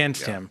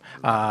 against him.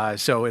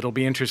 So it'll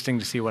be interesting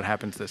to see what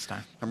happens this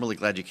time. I'm really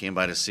glad you came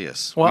by to see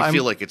us. Well, we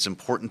feel like it's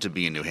important to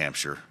be in New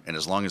Hampshire, and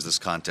as long as this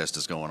contest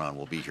is going on,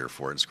 we'll be here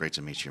for it. It's great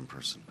to meet you in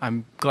person.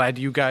 I'm glad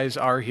you guys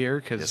are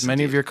here because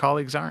many of your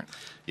colleagues aren't.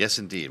 Yes,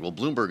 indeed. Well,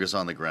 Bloomberg is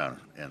on the ground,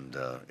 and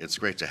it's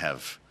great to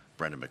have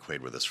Brendan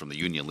McQuaid with us from the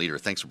Union Leader.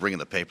 Thanks for bringing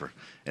the paper,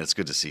 and it's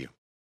good to see you.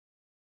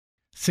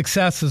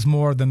 Success is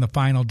more than the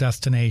final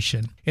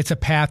destination. It's a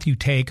path you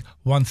take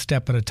one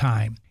step at a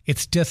time.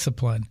 It's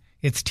discipline,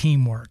 it's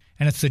teamwork,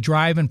 and it's the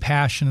drive and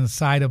passion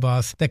inside of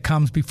us that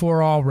comes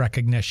before all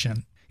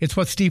recognition. It's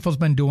what Stifel's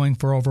been doing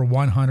for over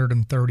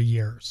 130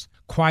 years.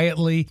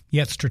 Quietly,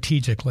 yet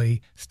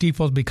strategically,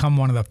 Stifel's become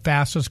one of the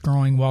fastest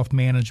growing wealth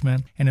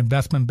management and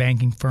investment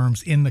banking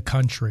firms in the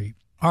country.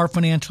 Our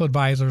financial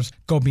advisors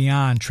go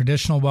beyond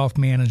traditional wealth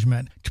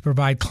management to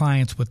provide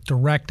clients with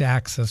direct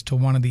access to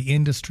one of the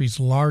industry's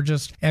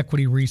largest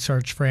equity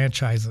research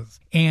franchises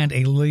and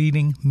a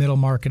leading middle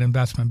market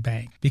investment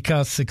bank.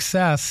 Because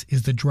success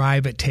is the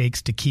drive it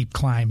takes to keep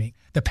climbing,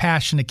 the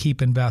passion to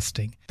keep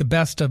investing, the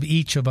best of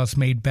each of us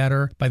made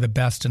better by the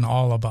best in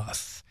all of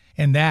us.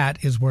 And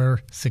that is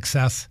where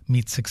success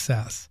meets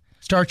success.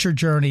 Start your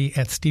journey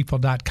at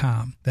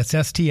Stifel.com. That's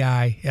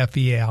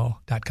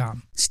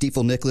STIFEL.com.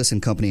 Stifel Nicholas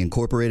and Company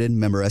Incorporated,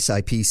 member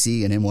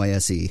SIPC and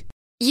NYSE.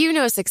 You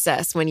know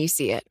success when you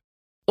see it.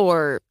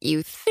 Or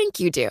you think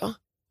you do.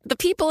 The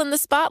people in the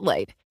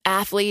spotlight.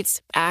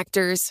 Athletes,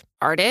 actors,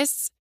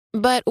 artists.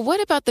 But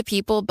what about the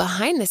people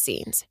behind the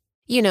scenes?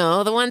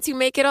 The ones who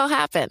make it all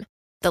happen.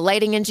 The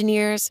lighting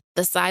engineers,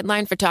 the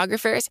sideline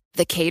photographers,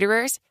 the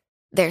caterers.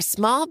 They're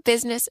small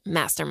business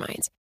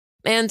masterminds.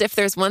 And if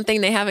there's one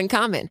thing they have in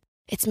common,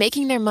 it's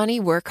making their money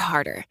work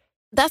harder.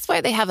 That's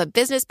why they have a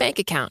business bank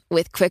account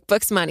with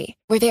QuickBooks Money,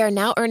 where they are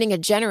now earning a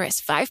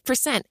generous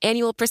 5%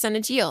 annual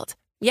percentage yield.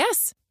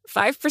 Yes,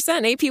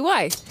 5%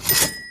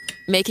 APY.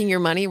 Making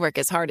your money work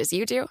as hard as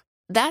you do?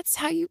 That's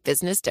how you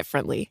business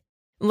differently.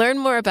 Learn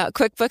more about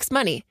QuickBooks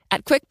Money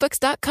at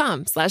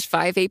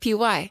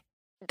QuickBooks.com/5APY.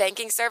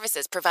 Banking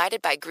services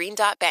provided by Green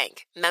Dot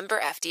Bank, member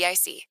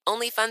FDIC.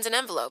 Only funds and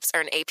envelopes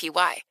earn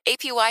APY.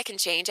 APY can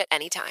change at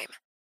any time.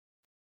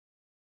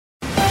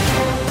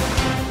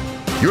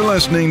 You're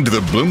listening to the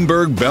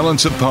Bloomberg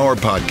Balance of Power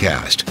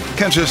podcast.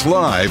 Catch us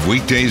live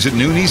weekdays at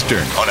noon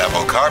Eastern on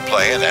Apple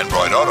CarPlay and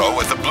Android Auto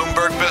with the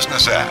Bloomberg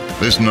Business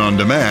app. Listen on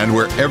demand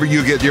wherever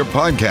you get your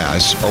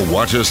podcasts or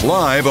watch us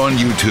live on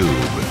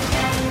YouTube.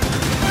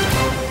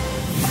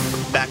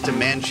 Back to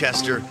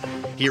Manchester,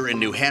 here in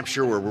New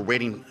Hampshire, where we're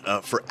waiting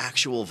for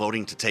actual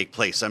voting to take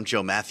place. I'm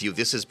Joe Matthew.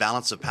 This is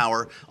Balance of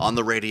Power on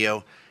the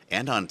radio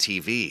and on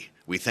TV.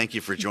 We thank you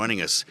for joining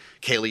us.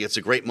 Kaylee, it's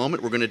a great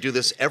moment. We're going to do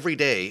this every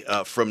day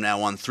from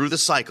now on through the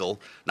cycle,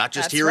 not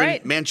just in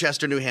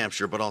Manchester, New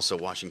Hampshire, but also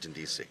Washington,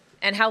 D.C.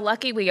 And how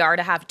lucky we are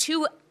to have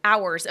two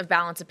hours of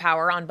Balance of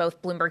Power on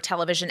both Bloomberg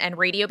Television and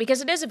radio,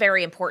 because it is a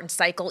very important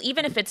cycle,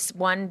 even if it's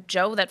one,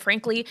 Joe, that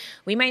frankly,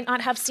 we might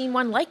not have seen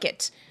one like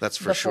it That's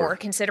for before, sure.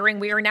 considering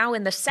we are now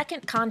in the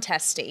second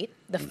contest state,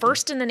 the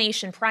first in the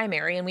nation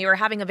primary, and we were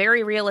having a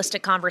very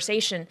realistic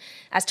conversation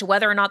as to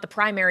whether or not the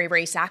primary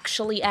race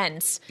actually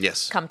ends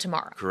come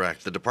tomorrow.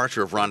 Correct. The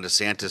departure of Ron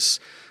DeSantis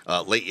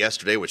late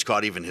yesterday, which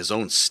caught even his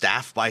own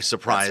staff by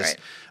surprise,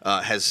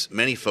 has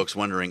many folks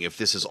wondering if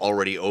this is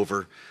already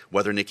over,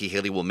 whether Nikki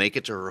Haley will make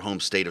it to her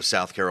home state of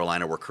South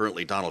Carolina, where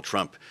currently Donald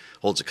Trump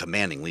holds a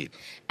commanding lead.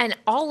 And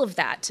all of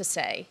that to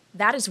say,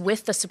 that is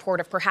with the support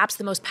of perhaps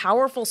the most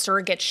powerful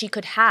surrogate she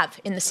could have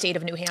in the state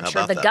of New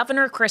Hampshire, the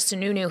governor, Chris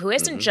Sununu, who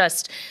isn't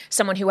just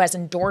someone who has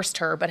endorsed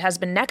her, but has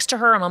been next to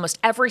her on almost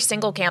every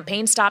single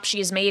campaign stop she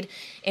has made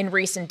in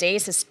recent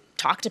days, has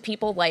talked to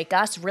people like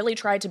us, really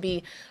tried to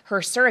be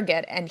her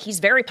surrogate. And he's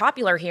very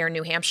popular here in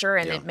New Hampshire,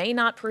 and it may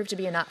not prove to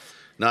be enough.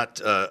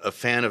 Not a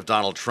fan of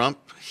Donald Trump.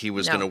 He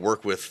was going to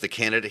work with the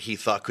candidate he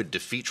thought could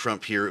defeat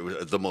Trump here. It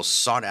was the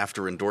most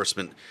sought-after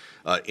endorsement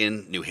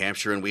in New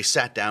Hampshire. And we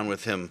sat down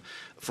with him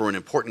for an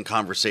important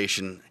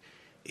conversation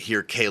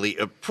here, Kaylee.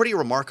 A pretty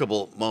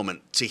remarkable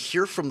moment to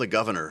hear from the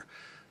governor,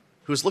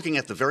 who's looking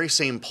at the very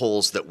same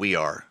polls that we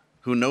are,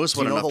 who knows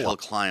what an uphill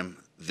climb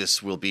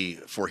this will be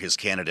for his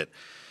candidate.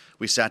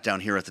 We sat down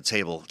here at the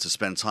table to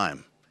spend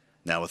time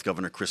now with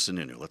Governor Chris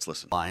Sununu. Let's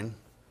listen.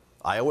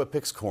 Iowa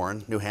picks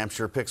corn, New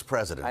Hampshire picks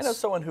presidents. I know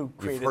someone who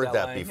created You've heard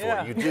that line. before.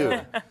 Yeah. You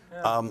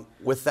do.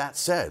 With that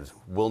said,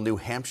 will New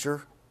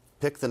Hampshire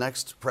pick the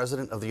next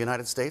president of the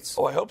United States?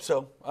 Oh, I hope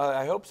so.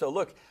 I hope so.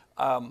 Look,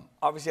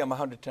 obviously I'm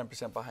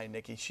 110% behind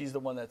Nikki. She's the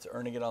one that's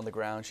earning it on the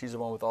ground. She's the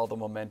one with all the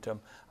momentum.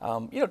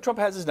 Trump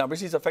has his numbers.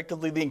 He's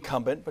effectively the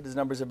incumbent, but his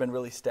numbers have been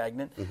really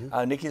stagnant.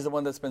 Nikki's the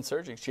one that's been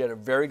surging. She had a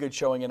very good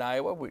showing in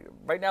Iowa.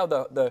 Right now,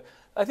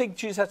 I think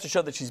she just has to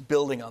show that she's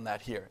building on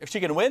that here. If she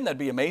can win, that'd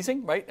be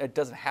amazing, right? It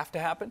doesn't have to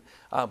happen.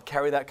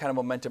 Carry that kind of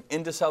momentum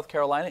into South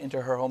Carolina, into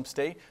her home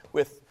state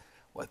with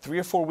 3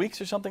 or 4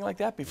 weeks or something like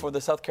that before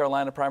the South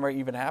Carolina primary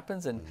even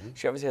happens. And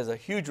she obviously has a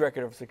huge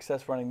record of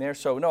success running there.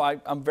 So, no,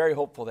 I'm very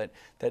hopeful that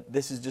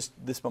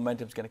this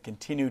momentum is going to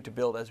continue to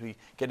build as we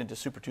get into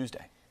Super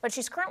Tuesday. But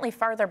she's currently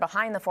farther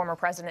behind the former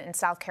president in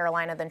South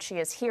Carolina than she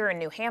is here in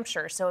New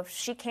Hampshire. So if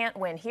she can't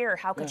win here,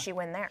 how could she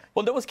win there?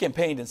 Well, no one's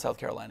campaigned in South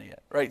Carolina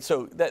yet, right?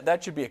 So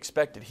that should be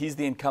expected. He's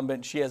the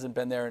incumbent. She hasn't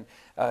been there and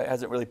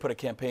hasn't really put a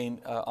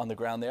campaign on the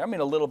ground there. I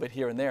mean, a little bit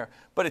here and there.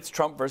 But it's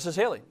Trump versus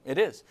Haley. It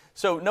is.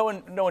 So no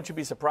one should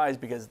be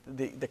surprised because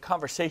the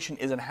conversation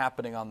isn't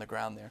happening on the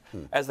ground there.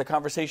 As the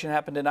conversation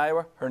happened in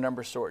Iowa, her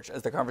numbers soared.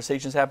 As the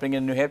conversation's happening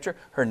in New Hampshire,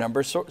 her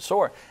numbers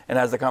soar. And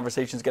as the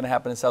conversation's going to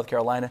happen in South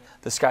Carolina,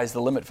 the sky's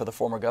the limit for the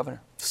former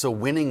governor. So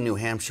winning New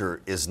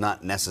Hampshire is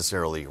not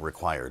necessarily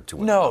required to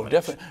win. No,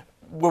 definitely.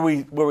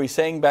 Were we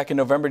saying back in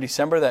November,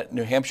 December that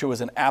New Hampshire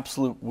was an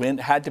absolute win,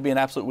 had to be an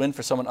absolute win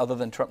for someone other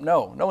than Trump?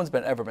 No one's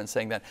ever been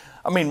saying that.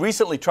 I mean,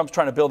 recently Trump's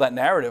trying to build that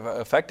narrative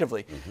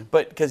effectively,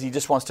 but because he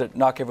just wants to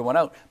knock everyone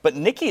out. But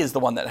Nikki is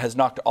the one that has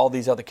knocked all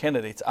these other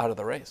candidates out of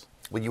the race.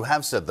 Well, you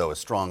have said, though, a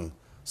strong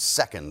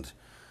second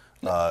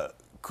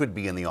could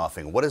be in the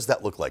offing. What does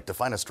that look like?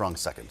 Define a strong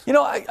second.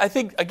 I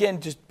think, again,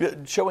 just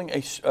showing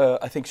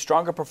I think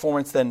stronger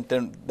performance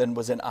than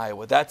was in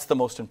Iowa. That's the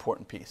most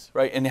important piece,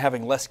 right? And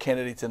having less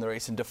candidates in the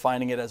race and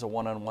defining it as a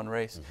one-on-one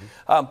race.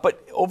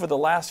 But over the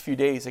last few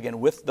days, again,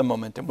 with the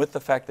momentum, with the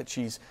fact that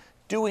she's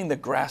doing the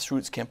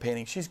grassroots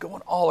campaigning, she's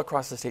going all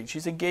across the state.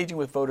 She's engaging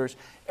with voters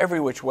every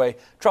which way.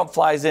 Trump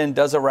flies in,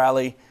 does a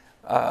rally.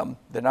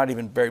 They're not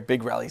even very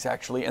big rallies,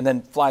 actually, and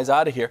then flies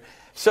out of here.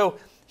 So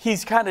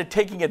he's kind of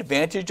taking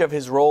advantage of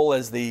his role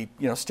as the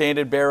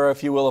standard bearer,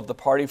 if you will, of the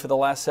party for the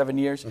last 7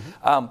 years.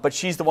 But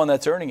she's the one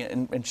that's earning it.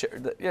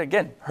 And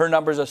again, her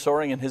numbers are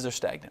soaring and his are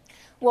stagnant.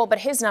 Well, but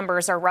his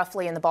numbers are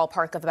roughly in the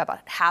ballpark of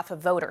about half of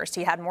voters.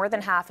 He had more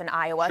than half in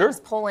Iowa. Sure. He's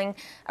polling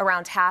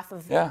around half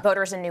of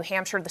voters in New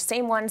Hampshire, the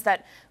same ones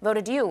that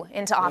voted you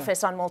into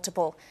office on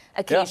multiple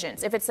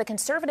occasions. If it's the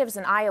conservatives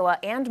in Iowa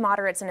and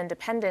moderates and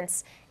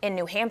independents in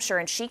New Hampshire,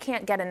 and she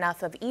can't get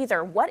enough of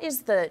either, what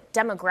is the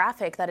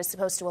demographic that is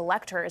supposed to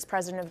elect her as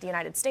president of the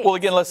United States? Well,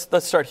 again,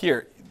 let's start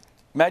here.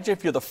 Imagine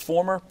if you're the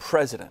former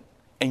president.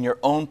 In your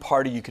own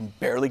party, you can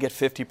barely get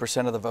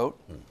 50% of the vote.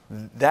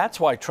 That's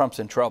why Trump's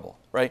in trouble,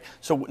 right?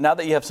 So now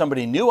that you have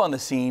somebody new on the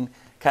scene,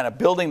 kind of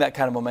building that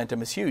kind of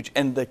momentum is huge.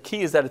 And the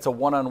key is that it's a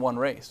one-on-one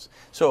race.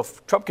 So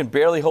if Trump can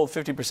barely hold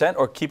 50%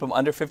 or keep him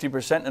under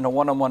 50% in a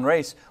one-on-one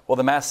race, well,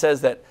 the math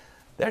says that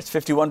there's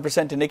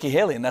 51% to Nikki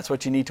Haley, and that's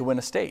what you need to win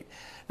a state.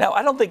 Now,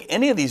 I don't think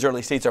any of these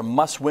early states are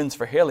must-wins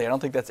for Haley. I don't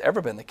think that's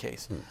ever been the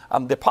case.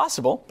 They're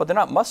possible, but they're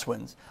not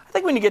must-wins. I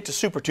think when you get to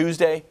Super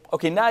Tuesday,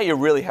 okay, now you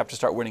really have to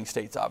start winning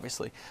states,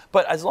 obviously.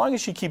 But as long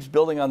as she keeps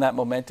building on that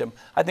momentum,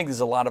 I think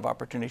there's a lot of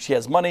opportunity. She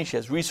has money, she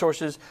has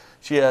resources,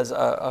 she has,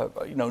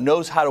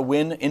 knows how to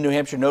win in New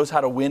Hampshire, knows how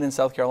to win in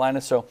South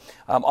Carolina. So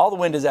all the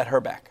wind is at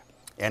her back.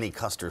 Annie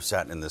Custer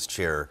sat in this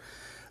chair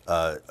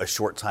a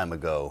short time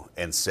ago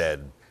and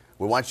said,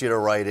 we want you to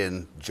write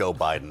in Joe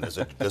Biden.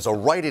 There's a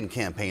write-in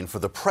campaign for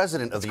the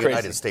president of the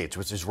United States,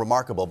 which is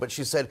remarkable. But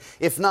she said,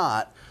 if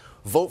not,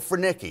 vote for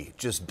Nikki.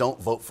 Just don't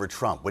vote for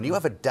Trump. When you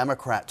have a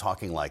Democrat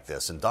talking like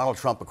this and Donald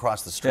Trump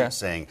across the street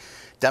saying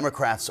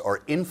Democrats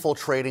are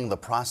infiltrating the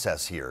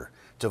process here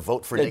to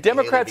vote for Nikki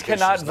Democrats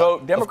cannot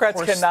vote.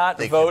 Democrats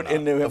cannot vote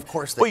in New Hampshire. Of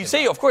course they Well, you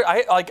say, of course.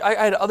 I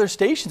had other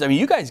stations. I mean,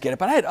 you guys get it,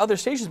 but I had other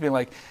stations being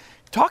like,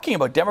 talking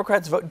about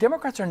Democrats vote.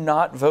 Democrats are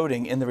not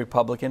voting in the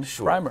Republican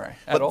primary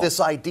at all. But this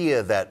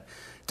idea that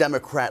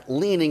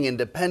Democrat-leaning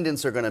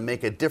independents are going to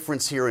make a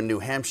difference here in New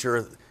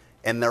Hampshire,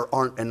 and there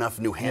aren't enough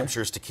New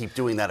Hampshires to keep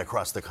doing that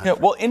across the country. Yeah,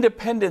 well,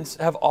 independents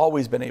have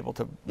always been able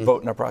to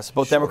vote in our process,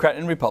 both Democrat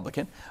and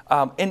Republican.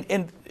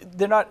 And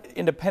they're not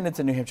independents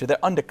in New Hampshire. They're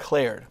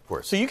undeclared. Of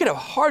course. So you could have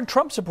hard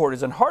Trump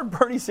supporters and hard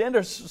Bernie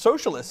Sanders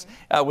socialists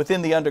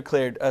within the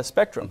undeclared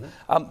spectrum.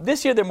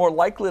 This year, they're more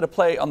likely to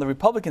play on the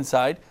Republican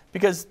side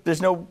because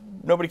there's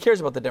nobody cares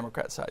about the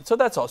Democrat side. So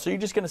that's all. So you're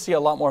just going to see a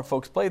lot more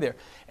folks play there.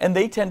 And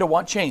they tend to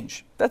want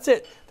change. That's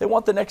it. They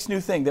want the next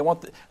new thing. They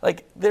want,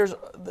 there's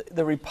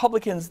the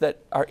Republicans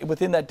that are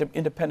within that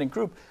independent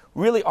group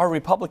really are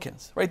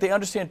Republicans, right? They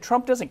understand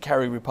Trump doesn't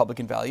carry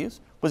Republican values.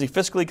 Was he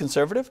fiscally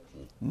conservative?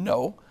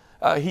 No.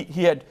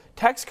 He had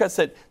tax cuts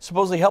that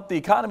supposedly helped the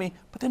economy,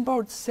 but then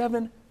borrowed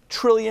 $7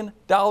 trillion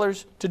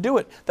to do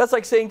it. That's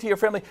like saying to your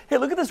family, hey,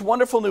 look at this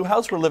wonderful new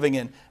house we're living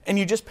in, and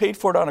you just paid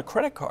for it on a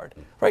credit card,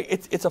 right?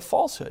 It's a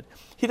falsehood.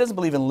 He doesn't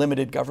believe in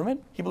limited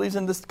government. He believes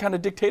in this kind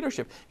of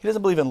dictatorship. He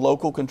doesn't believe in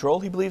local control.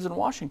 He believes in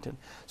Washington.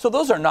 So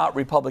those are not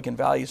Republican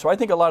values. So I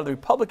think a lot of the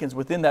Republicans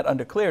within that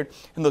undeclared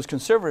and those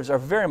conservatives are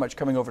very much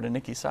coming over to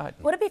Nikki's side.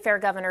 Would it be fair,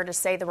 Governor, to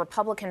say the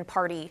Republican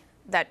Party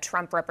that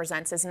Trump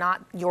represents is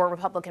not your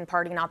Republican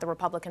Party, not the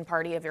Republican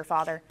Party of your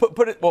father?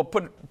 Put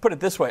it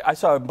this way. I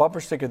saw a bumper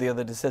sticker the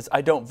other day that says,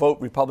 I don't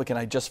vote Republican,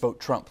 I just vote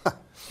Trump.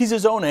 He's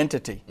his own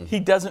entity. He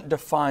doesn't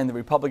define the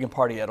Republican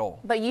Party at all.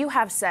 But you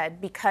have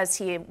said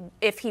because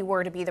if he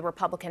were to be the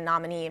Republican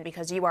nominee and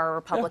because you are a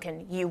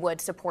Republican, you would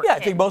support him. Yeah, I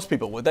think most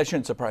people would. That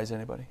shouldn't surprise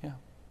anybody. Yeah.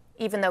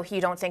 Even though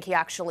you don't think he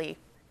actually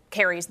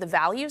carries the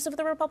values of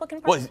the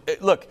Republican Party? Well,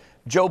 look,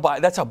 Joe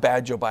Biden, that's how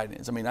bad Joe Biden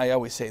is. I mean, I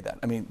always say that.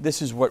 I mean,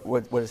 this is what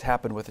has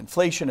happened with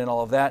inflation and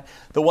all of that.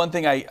 The one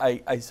thing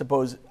I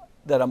suppose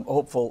that I'm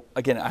hopeful,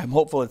 again, I'm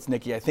hopeful it's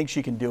Nikki. I think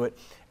she can do it.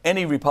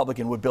 Any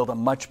Republican would build a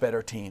much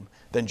better team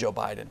than Joe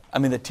Biden. I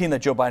mean, the team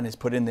that Joe Biden has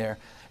put in there,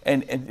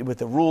 and with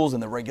the rules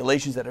and the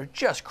regulations that are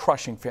just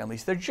crushing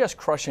families, they're just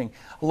crushing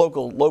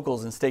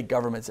locals and state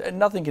governments, and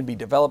nothing can be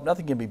developed,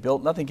 nothing can be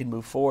built, nothing can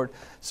move forward.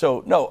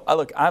 So no,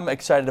 look, I'm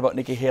excited about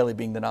Nikki Haley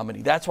being the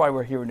nominee. That's why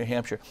we're here in New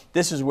Hampshire.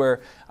 This is where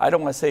I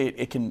don't want to say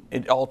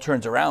it all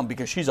turns around,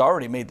 because she's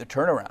already made the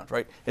turnaround,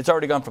 right? It's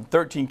already gone from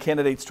 13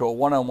 candidates to a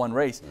one-on-one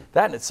race.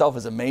 That in itself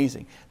is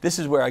amazing. This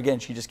is where, again,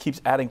 she just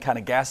keeps adding kind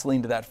of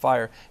gasoline to that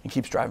fire and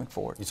keeps driving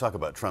forward. You talk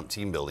about Trump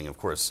team building. Of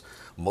course,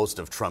 most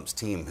of Trump's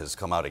team has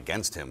come out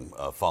against him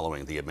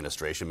following the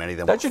administration. Many of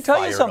them were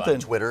fired on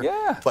Twitter.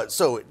 Yeah. But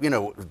so, you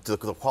know, the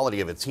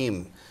quality of a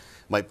team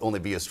might only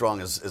be as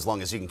strong as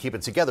long as you can keep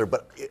it together.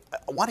 But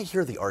I want to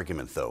hear the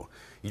argument, though.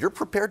 You're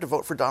prepared to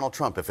vote for Donald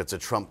Trump if it's a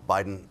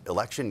Trump-Biden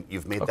election.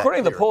 You've made that clear.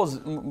 According to the polls,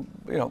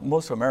 you know,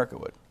 most of America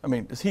would. I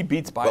mean, he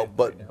beats Biden.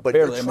 Well, but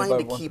barely, you're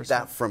trying to keep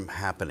that from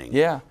happening.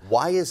 Yeah.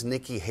 Why is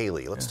Nikki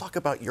Haley, let's talk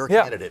about your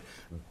candidate,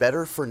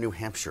 better for New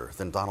Hampshire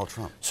than Donald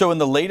Trump? So in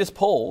the latest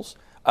polls,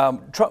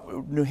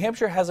 New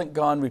Hampshire hasn't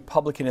gone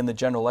Republican in the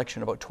general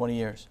election in about 20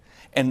 years.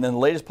 And then the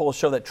latest polls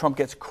show that Trump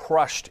gets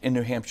crushed in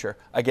New Hampshire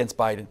against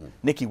Biden.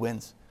 Nikki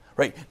wins.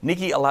 Right.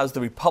 Nikki allows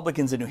the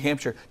Republicans in New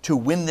Hampshire to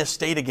win this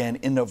state again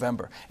in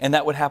November. And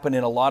that would happen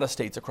in a lot of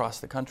states across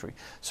the country.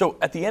 So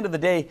at the end of the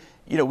day,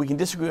 you know, we can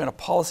disagree on a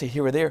policy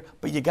here or there,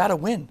 but you got to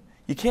win.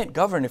 You can't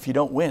govern if you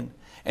don't win.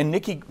 And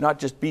Nikki not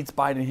just beats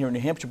Biden here in New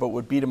Hampshire, but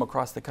would beat him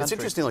across the country. It's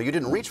interesting, though. You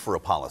didn't reach for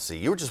a policy.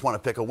 You just want to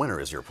pick a winner,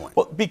 is your point.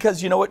 Well,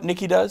 because you know what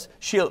Nikki does?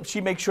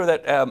 She makes sure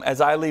that as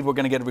I leave, we're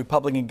going to get a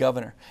Republican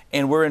governor.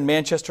 And we're in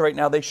Manchester right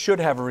now. They should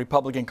have a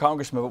Republican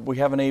congressman, but we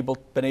haven't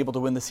been able to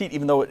win the seat,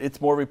 even though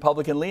it's more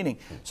Republican leaning.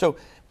 So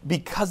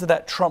because of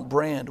that Trump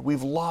brand,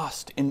 we've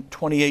lost in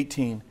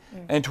 2018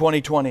 and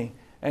 2020.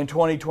 And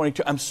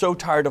 2022, I'm so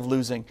tired of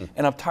losing,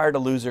 and I'm tired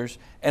of losers,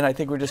 and I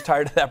think we're just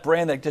tired of that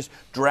brand that just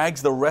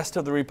drags the rest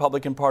of the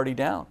Republican Party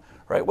down,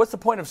 right? What's the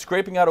point of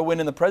scraping out a win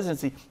in the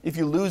presidency if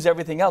you lose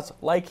everything else,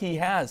 like he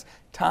has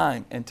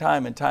time and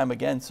time and time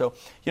again? So,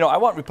 you know, I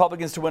want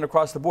Republicans to win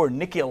across the board.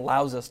 Nikki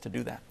allows us to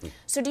do that.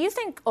 So do you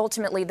think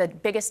ultimately the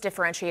biggest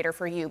differentiator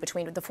for you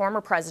between the former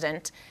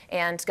president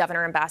and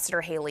Governor Ambassador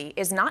Haley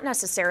is not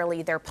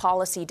necessarily their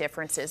policy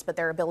differences, but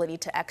their ability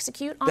to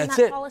execute on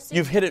that policy?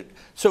 You've hit it.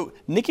 So,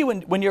 Nikki,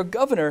 when you're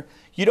governor,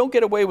 you don't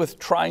get away with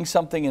trying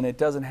something and it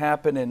doesn't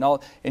happen and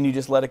you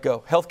just let it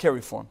go. Healthcare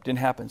reform didn't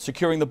happen.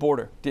 Securing the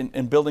border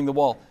and building the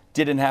wall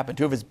didn't happen.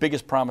 Two of his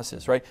biggest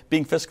promises, right?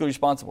 Being fiscally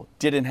responsible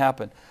didn't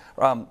happen.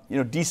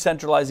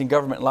 Decentralizing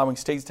government, allowing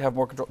states to have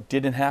more control,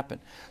 didn't happen.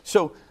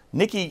 So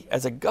Nikki,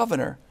 as a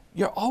governor,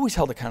 you're always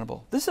held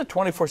accountable. This is a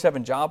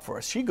 24/7 job for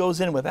us. She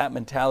goes in with that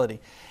mentality,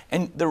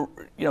 and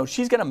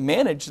she's going to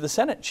manage the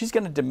Senate. She's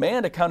going to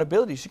demand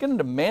accountability. She's going to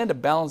demand a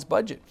balanced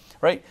budget,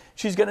 right?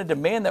 She's going to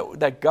demand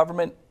that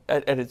government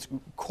at its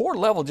core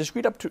level just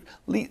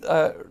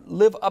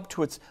live up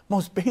to its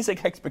most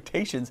basic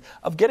expectations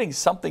of getting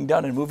something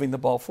done and moving the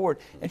ball forward.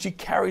 And she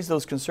carries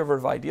those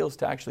conservative ideals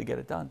to actually get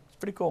it done. It's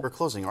pretty cool. Her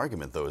closing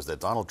argument, though, is that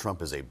Donald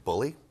Trump is a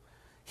bully.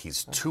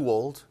 He's too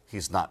old.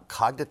 He's not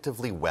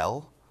cognitively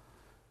well.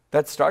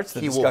 That starts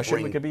the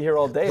discussion. We could be here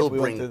all day. He'll if we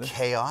bring went through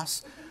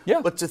chaos.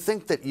 Yeah. But to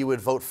think that you would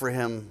vote for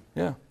him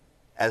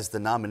as the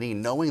nominee,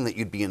 knowing that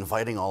you'd be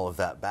inviting all of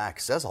that back,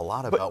 says a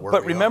lot about where we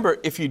are. But remember,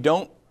 if you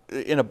don't,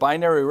 in a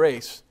binary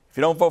race, if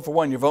you don't vote for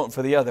one, you're voting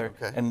for the other.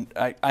 Okay. And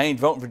I ain't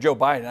voting for Joe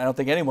Biden. I don't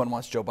think anyone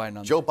wants Joe Biden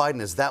on Joe Biden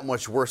is that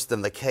much worse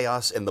than the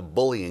chaos and the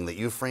bullying that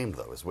you framed,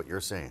 though, is what you're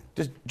saying.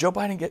 Does Joe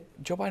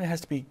Biden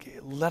has to be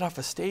let off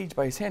a stage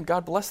by his hand.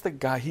 God bless the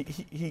guy.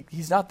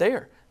 He's not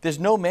there. There's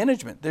no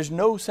management. There's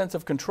no sense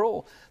of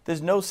control.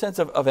 There's no sense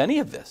of any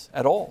of this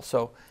at all.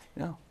 So,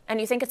 And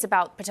you think it's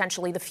about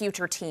potentially the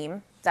future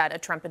team that a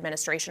Trump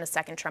administration, a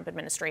second Trump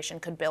administration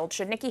could build.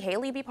 Should Nikki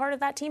Haley be part of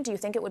that team? Do you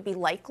think it would be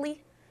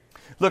likely?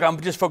 Look, I'm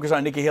just focused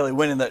on Nikki Haley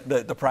winning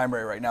the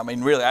primary right now. I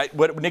mean, really,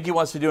 what Nikki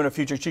wants to do in the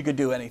future, she could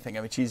do anything.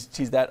 I mean, she's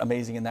that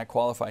amazing and that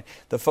qualified.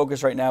 The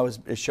focus right now is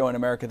showing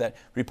America that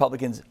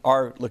Republicans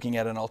are looking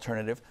at an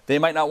alternative. They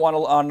might not want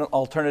an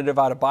alternative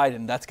out of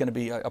Biden. That's going to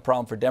be a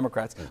problem for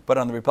Democrats. But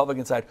on the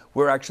Republican side,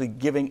 we're actually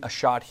giving a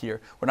shot here.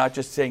 We're not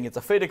just saying it's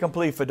a fait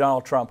accompli for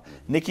Donald Trump.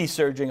 Nikki's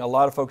surging. A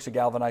lot of folks are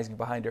galvanizing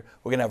behind her.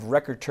 We're going to have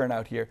record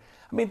turnout here.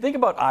 I mean, think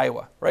about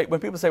Iowa, right? When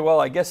people say, well,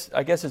 I guess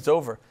it's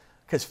over.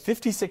 Because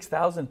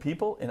 56,000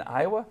 people in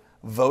Iowa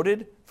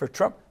voted for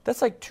Trump.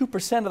 That's like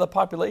 2% of the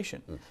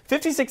population.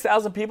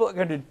 56,000 people are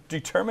going to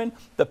determine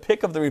the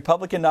pick of the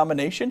Republican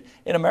nomination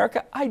in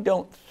America? I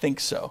don't think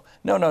so.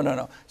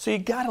 No. So you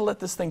got to let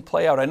this thing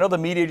play out. I know the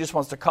media just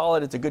wants to call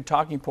it. It's a good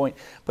talking point.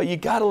 But you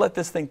got to let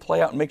this thing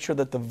play out and make sure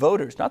that the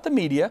voters, not the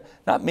media,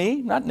 not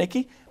me, not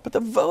Nikki, but the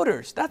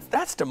voters,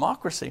 that's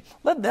democracy.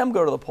 Let them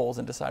go to the polls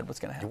and decide what's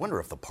going to happen. I wonder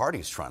if the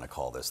party's trying to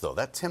call this, though.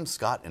 That Tim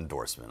Scott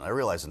endorsement, I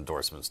realize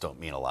endorsements don't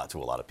mean a lot to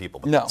a lot of people,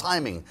 but the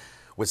timing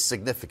was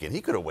significant. He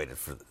could have waited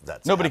for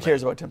that. Nobody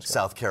cares about Tim Scott.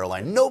 South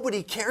Carolina.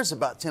 Nobody cares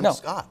about Tim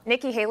Scott.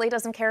 Nikki Haley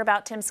doesn't care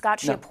about Tim Scott.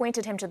 She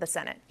appointed him to the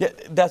Senate. Yeah,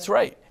 that's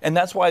right. And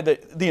that's why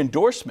the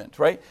endorsement,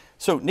 right?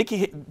 So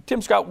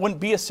Tim Scott wouldn't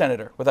be a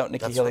senator without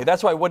Nikki Haley. Right.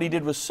 That's why what he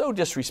did was so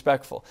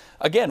disrespectful.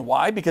 Again,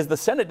 why? Because the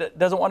Senate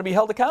doesn't want to be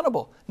held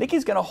accountable.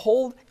 Nikki's going to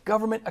hold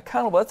government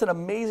accountable. That's an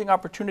amazing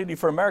opportunity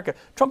for America.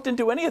 Trump didn't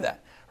do any of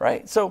that,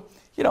 right? So,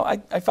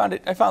 I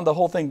found the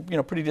whole thing,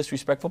 pretty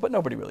disrespectful, but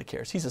nobody really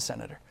cares. He's a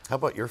senator. How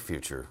about your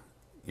future?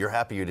 You're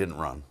happy you didn't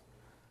run.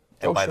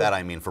 And by that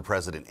I mean for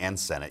president and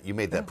Senate. You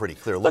made that pretty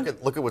clear. Look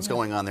at what's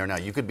going on there now.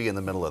 You could be in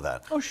the middle of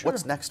that. Oh, sure.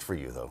 What's next for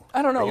you, though?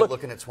 I don't know. Are you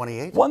looking at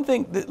 28? One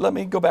thing, let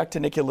me go back to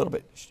Nikki a little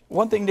bit.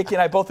 One thing Nikki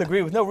and I both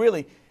agree with. No,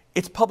 really,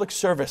 it's public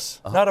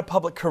service, not a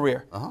public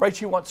career, right?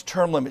 She wants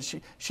term limits.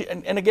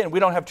 And again, we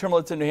don't have term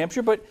limits in New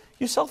Hampshire, but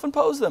you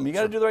self-impose them. You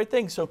got to do the right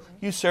thing. So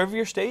you serve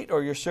your state,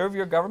 or you serve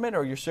your government,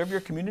 or you serve your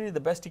community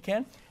the best you can,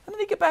 and then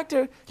you get back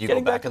to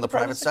getting back in the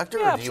private sector.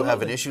 Yeah, or do you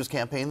have an issues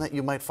campaign that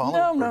you might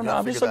follow? No.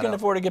 I'm just looking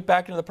forward to get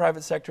back into the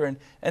private sector,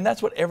 and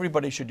that's what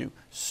everybody should do.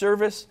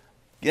 Service.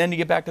 Then you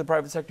get back to the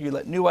private sector. You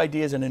let new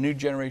ideas and a new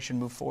generation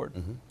move forward.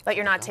 But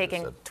you're not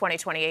taking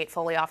 2028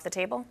 fully off the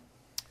table?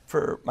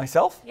 For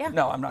myself? Yeah.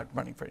 No, I'm not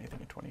running for anything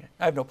in 28.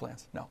 I have no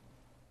plans. No.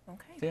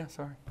 Okay. Yeah,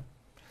 sorry.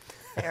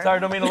 Sorry,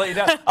 don't mean to let you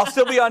down. I'll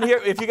still be on here.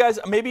 If you guys,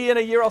 maybe in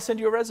a year, I'll send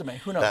you a resume.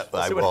 Who knows?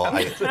 That's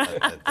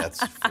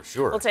for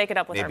sure. We'll take it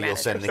up with our Maybe you'll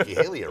send Nikki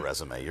Haley a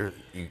resume.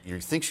 You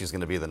think she's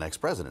going to be the next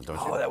president, don't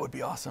you? Oh, that would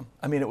be awesome.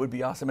 I mean, it would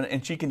be awesome,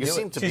 and she can do it. You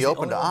seem to be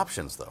open to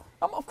options, though.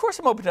 Of course,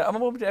 I'm open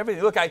to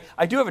everything. Look,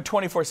 I do have a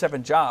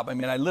 24/7 job. I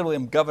mean, I literally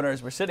am governor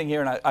as we're sitting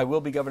here, and I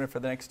will be governor for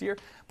the next year.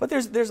 But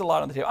there's a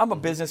lot on the table. I'm a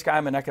business guy.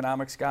 I'm an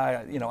economics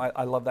guy.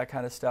 I love that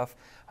kind of stuff.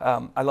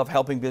 I love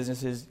helping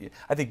businesses.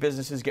 I think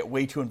businesses get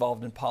way too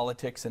involved in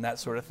politics and that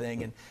sort of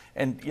thing.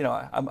 And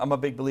I'm a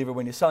big believer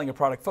when you're selling a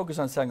product, focus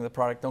on selling the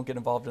product. Don't get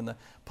involved in the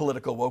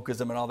political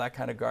wokeism and all that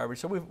kind of garbage.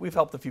 So we've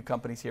helped a few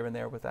companies here and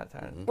there with that.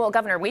 Well,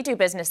 Governor, we do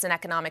business and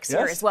economics here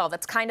as well.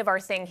 That's kind of our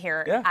thing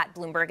here at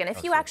Bloomberg. And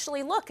if you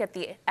actually look at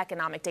the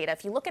economic data,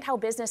 if you look at how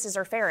businesses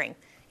are faring,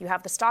 you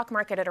have the stock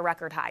market at a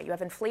record high. You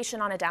have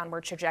inflation on a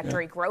downward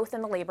trajectory, growth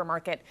in the labor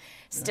market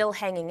still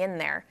hanging in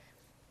there.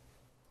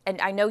 And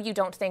I know you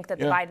don't think that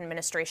the Biden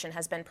administration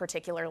has been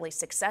particularly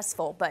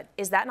successful, but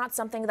is that not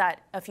something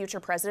that a future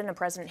president and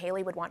President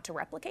Haley would want to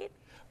replicate?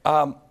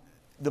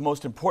 The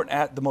most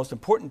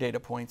important data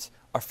points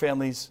are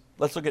families.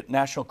 Let's look at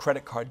national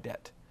credit card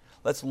debt.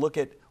 Let's look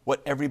at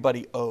what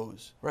everybody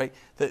owes, right?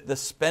 The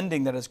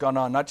spending that has gone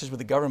on, not just with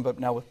the government, but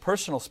now with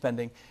personal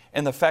spending,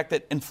 and the fact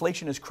that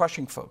inflation is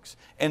crushing folks.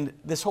 And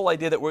this whole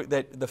idea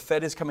that the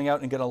Fed is coming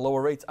out and going to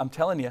lower rates, I'm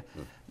telling you,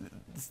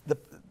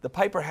 the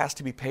piper has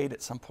to be paid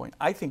at some point.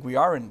 I think we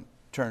are in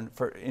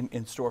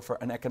in store for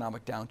an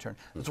economic downturn.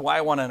 That's why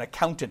I want an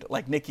accountant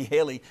like Nikki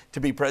Haley to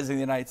be president of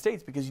the United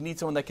States, because you need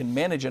someone that can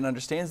manage and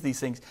understands these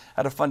things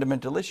at a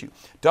fundamental issue.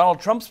 Donald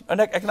Trump's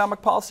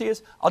economic policy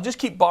is, I'll just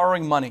keep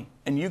borrowing money,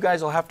 and you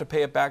guys will have to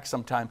pay it back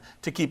sometime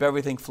to keep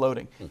everything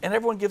floating. And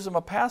everyone gives him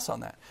a pass on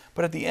that.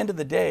 But at the end of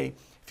the day,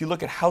 if you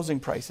look at housing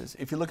prices,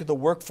 if you look at the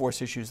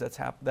workforce issues that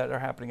are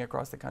happening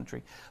across the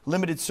country,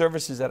 limited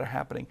services that are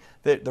happening,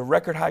 the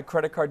record high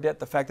credit card debt,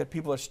 the fact that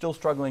people are still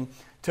struggling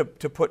to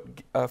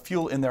put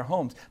fuel in their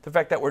homes, the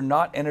fact that we're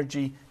not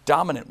energy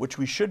dominant, which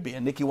we should be,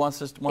 and Nikki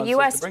wants us to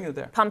bring it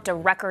there. Pumped a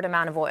record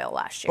amount of oil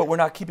last year. But we're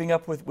not keeping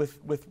up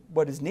with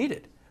what is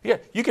needed. Yeah,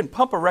 you can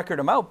pump a record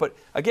amount, but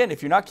again,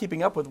 if you're not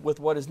keeping up with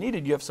what is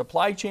needed, you have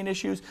supply chain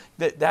issues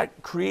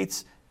that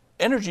creates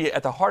energy is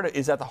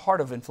at the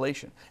heart of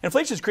inflation.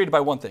 Inflation is created by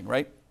one thing,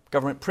 right?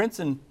 Government prints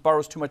and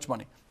borrows too much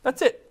money.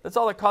 That's it. That's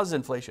all that causes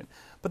inflation.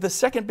 But the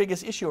second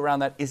biggest issue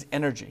around that is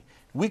energy.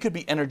 We could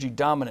be energy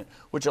dominant,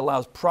 which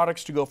allows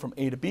products to go from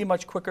A to B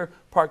much quicker,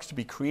 products to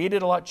be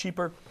created a lot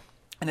cheaper.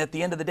 And at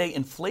the end of the day,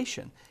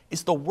 inflation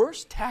is the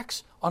worst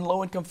tax on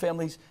low-income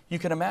families you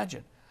can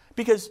imagine.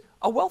 Because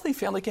a wealthy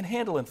family can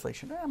handle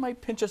inflation. It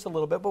might pinch us a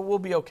little bit, but we'll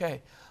be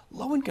okay.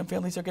 Low-income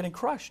families are getting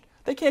crushed.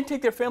 They can't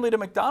take their family to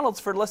McDonald's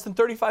for less than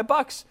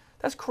 $35.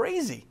 That's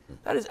crazy.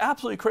 That is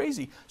absolutely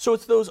crazy. So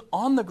it's those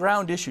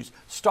on-the-ground issues.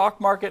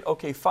 Stock market,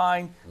 okay,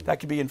 fine. That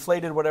could be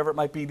inflated, whatever it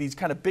might be. These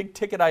kind of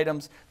big-ticket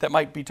items that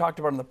might be talked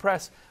about in the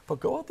press. But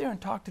go out there and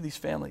talk to these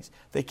families.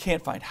 They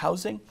can't find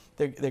housing.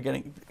 They're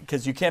getting,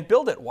 because you can't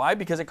build it. Why?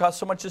 Because it costs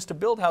so much just to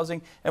build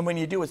housing. And when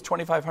you do, it's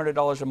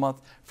 $2,500 a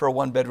month for a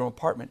one-bedroom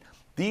apartment.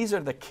 These are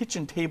the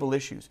kitchen table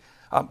issues.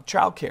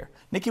 Childcare.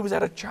 Nikki was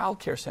at a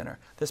childcare center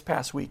this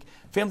past week.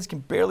 Families can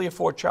barely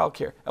afford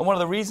childcare. And one of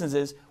the reasons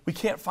is we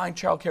can't find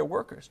childcare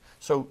workers.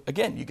 So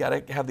again, you got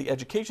to have the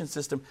education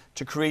system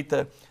to create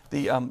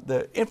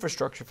the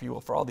infrastructure, if you will,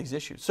 for all these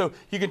issues. So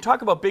you can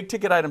talk about big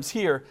ticket items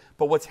here,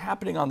 but what's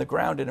happening on the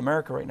ground in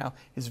America right now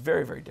is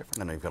very, very different.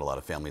 I know you've got a lot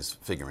of families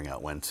figuring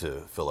out when to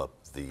fill up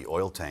the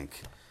oil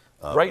tank.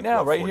 Right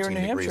now, right here in New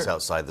Hampshire. 14 degrees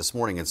outside this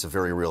morning. It's a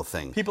very real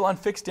thing. People on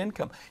fixed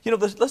income. You know,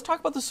 let's talk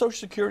about the Social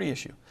Security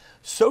issue.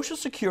 Social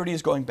Security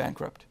is going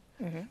bankrupt.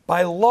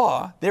 By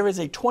law, there is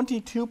a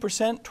 22%,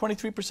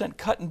 23%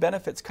 cut in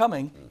benefits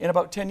coming in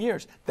about 10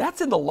 years. That's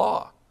in the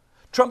law.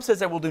 Trump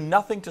says I will do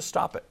nothing to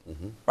stop it.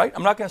 Right?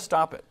 I'm not going to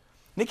stop it.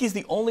 Nikki's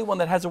the only one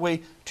that has a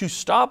way to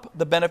stop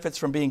the benefits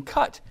from being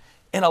cut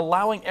and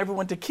allowing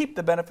everyone to keep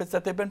the benefits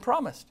that they've been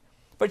promised.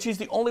 But she's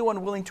the only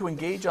one willing to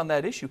engage on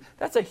that issue.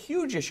 That's a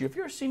huge issue. If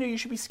you're a senior, you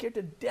should be scared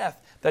to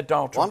death that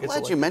Donald Trump gets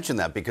elected. I'm glad you mentioned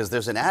that, because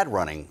there's an ad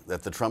running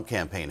that the Trump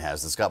campaign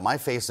has that's got my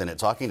face in it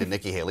talking to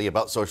Nikki Haley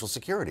about Social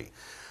Security.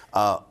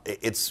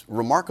 It's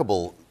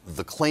remarkable.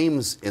 The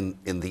claims in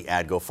the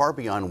ad go far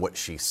beyond what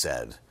she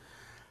said.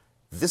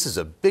 This is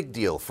a big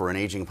deal for an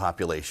aging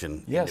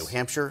population in New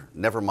Hampshire,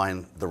 never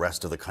mind the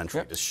rest of the country.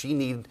 Yep. Does she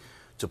need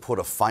to put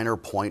a finer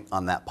point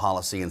on that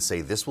policy and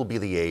say this will be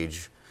the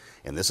age,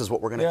 and this is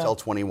what we're going to tell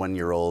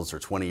 21-year-olds or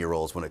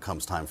 20-year-olds when it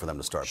comes time for them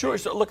to start paying?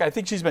 So look, I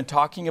think she's been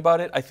talking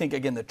about it. I think,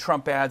 again, the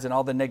Trump ads and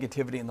all the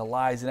negativity and the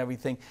lies and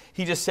everything,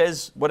 he just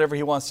says whatever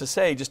he wants to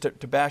say just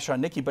to bash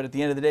on Nikki. But at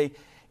the end of the day,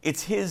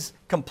 it's his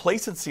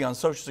complacency on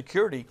Social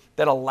Security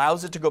that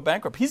allows it to go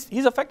bankrupt. He's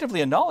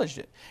effectively acknowledged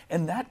it.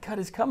 And that cut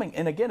is coming.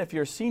 And again, if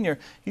you're a senior,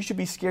 you should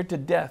be scared to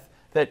death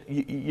that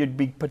you'd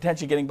be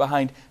potentially getting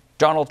behind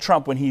Donald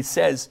Trump when he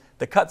says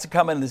the cuts are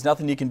coming and there's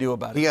nothing you can do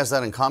about it. He has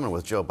that in common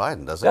with Joe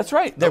Biden, doesn't he? That's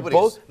right. They're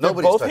both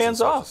hands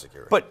off.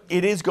 But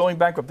it is going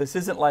bankrupt. This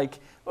isn't like,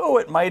 oh,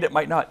 it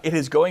might not. It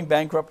is going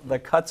bankrupt. The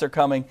cuts are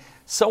coming.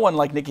 Someone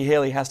like Nikki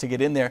Haley has to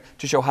get in there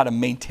to show how to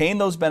maintain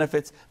those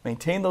benefits,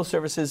 maintain those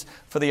services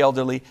for the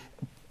elderly,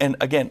 and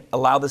again,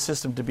 allow the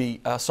system to be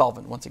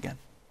solvent once again.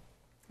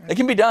 It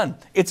can be done.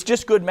 It's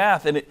just good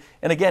math. And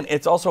again,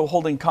 it's also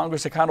holding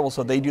Congress accountable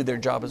so they do their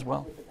job as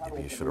well.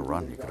 Maybe you should have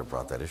run. You could have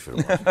brought that issue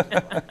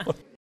to run.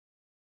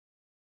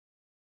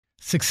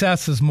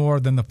 Success is more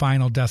than the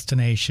final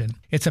destination.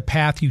 It's a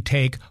path you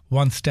take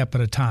one step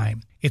at a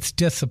time. It's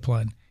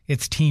discipline.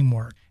 It's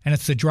teamwork. And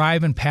it's the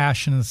drive and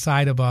passion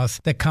inside of us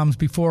that comes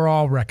before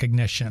all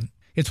recognition.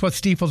 It's what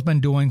Stifel's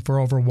been doing for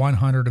over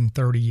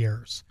 130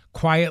 years.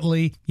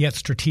 Quietly, yet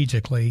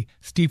strategically,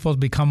 Stifel's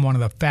become one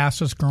of the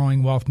fastest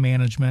growing wealth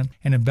management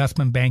and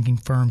investment banking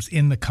firms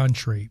in the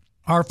country.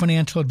 Our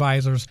financial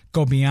advisors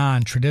go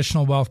beyond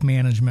traditional wealth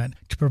management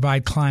to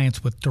provide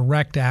clients with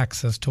direct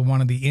access to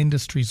one of the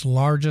industry's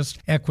largest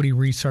equity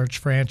research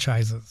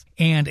franchises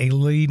and a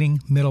leading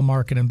middle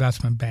market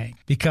investment bank.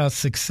 Because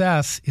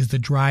success is the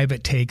drive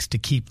it takes to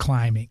keep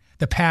climbing,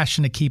 the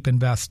passion to keep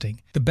investing,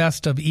 the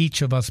best of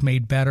each of us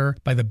made better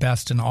by the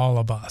best in all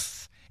of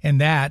us. And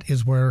that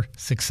is where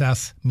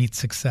success meets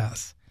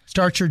success.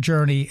 Start your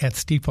journey at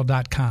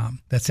Stifel.com.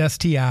 That's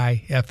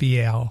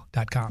STIFEL.com.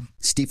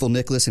 Stifel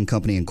Nicholas and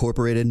Company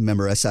Incorporated,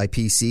 member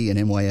SIPC and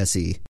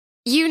NYSE.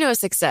 You know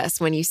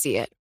success when you see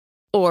it.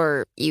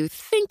 Or you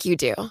think you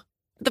do.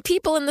 The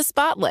people in the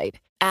spotlight.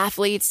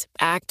 Athletes,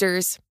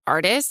 actors,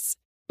 artists.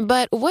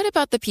 But what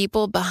about the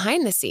people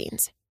behind the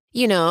scenes?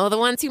 You know, the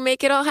ones who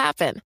make it all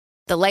happen.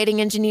 The lighting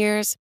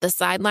engineers, the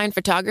sideline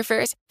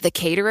photographers, the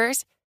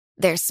caterers.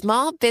 They're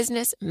small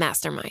business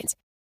masterminds.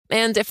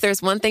 And if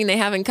there's one thing they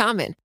have in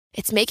common,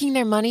 it's making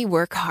their money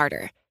work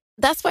harder.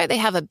 That's why they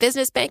have a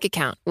business bank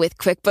account with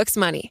QuickBooks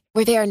Money,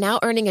 where they are now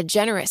earning a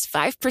generous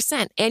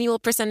 5% annual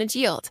percentage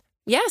yield.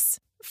 Yes,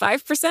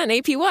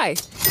 5%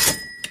 APY.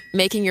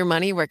 Making your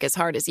money work as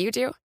hard as you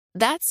do?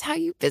 That's how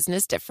you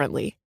business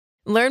differently.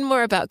 Learn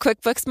more about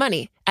QuickBooks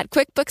Money at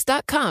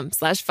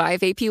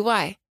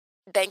quickbooks.com/5APY.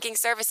 Banking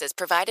services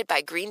provided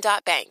by Green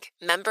Dot Bank,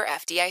 member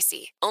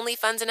FDIC. Only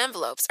funds and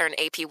envelopes earn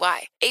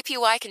APY.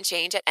 APY can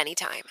change at any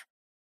time.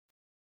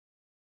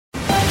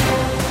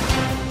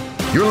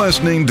 You're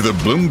listening to the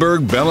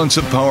Bloomberg Balance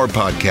of Power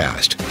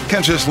podcast.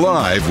 Catch us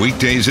live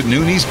weekdays at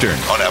noon Eastern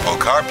on Apple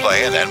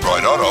CarPlay and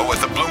Android Auto with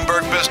the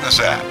Bloomberg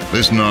Business app.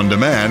 Listen on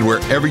demand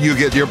wherever you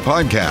get your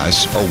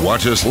podcasts or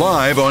watch us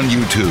live on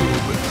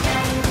YouTube.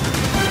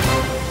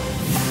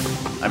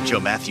 I'm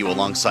Joe Matthew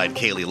alongside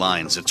Kaylee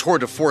Lyons. A tour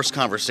de force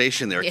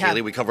conversation there, yeah.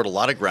 Kaylee. We covered a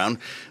lot of ground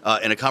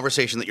in a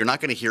conversation that you're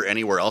not going to hear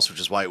anywhere else, which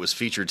is why it was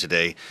featured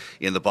today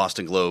in the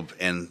Boston Globe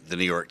and the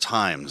New York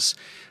Times.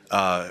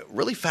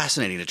 Really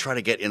fascinating to try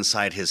to get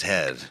inside his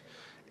head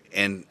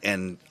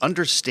and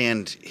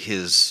understand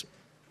his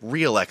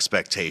real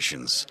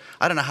expectations.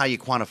 I don't know how you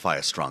quantify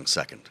a strong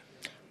second.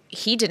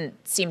 He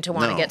didn't seem to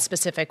want to get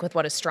specific with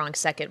what a strong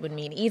second would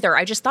mean either.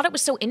 I just thought it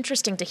was so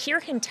interesting to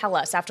hear him tell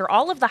us, after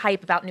all of the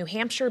hype about New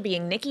Hampshire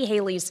being Nikki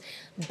Haley's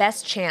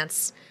best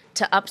chance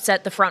to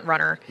upset the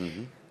frontrunner,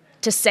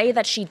 to say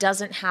that she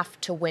doesn't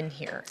have to win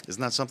here.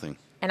 Isn't that something?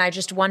 And I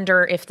just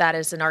wonder if that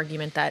is an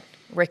argument that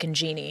Rick and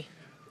Jeannie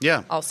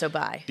also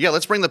buy. Yeah,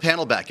 let's bring the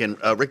panel back in.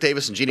 Rick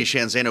Davis and Jeannie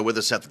Shanzano with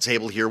us at the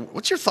table here.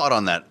 What's your thought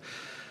on that,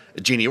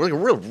 Jeannie?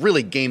 We're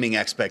really gaming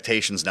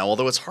expectations now,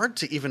 although it's hard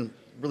to even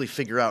really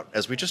figure out,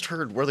 as we just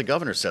heard, where the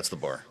governor sets the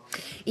bar.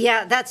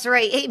 Yeah, that's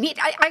right. I mean,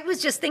 I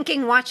was just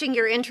thinking, watching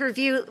your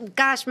interview,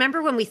 gosh,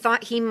 remember when we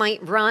thought he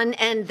might run?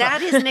 And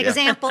that is an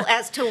example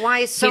as to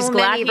why so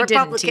many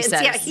Republicans.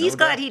 He's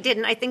glad he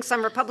didn't. I think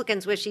some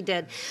Republicans wish he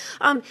did.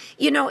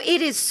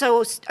 It is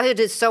so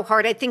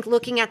hard. I think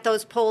looking at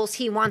those polls,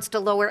 he wants to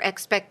lower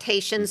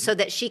expectations so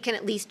that she can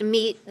at least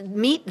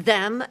meet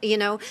them.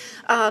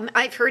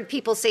 I've heard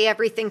people say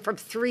everything from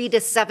 3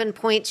 to 7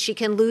 points she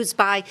can lose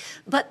by.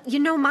 But,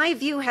 my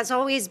view has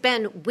always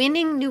been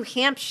winning New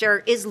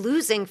Hampshire is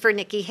losing for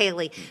Nikki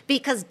Haley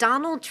because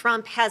Donald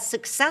Trump has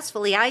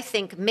successfully, I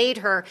think, made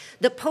her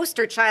the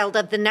poster child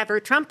of the never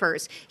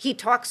Trumpers. He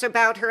talks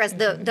about her as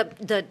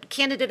the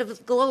candidate of the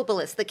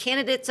globalists, the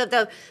candidates of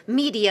the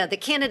media, the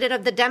candidate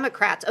of the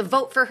Democrats. A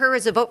vote for her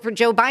is a vote for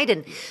Joe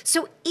Biden.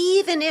 So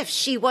even if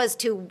she was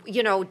to,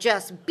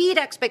 just beat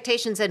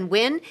expectations and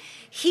win,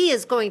 he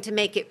is going to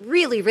make it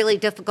really, really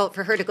difficult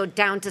for her to go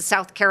down to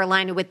South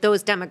Carolina with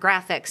those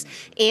demographics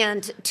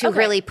and to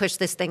really puch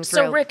this thing through.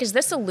 So, Rick, is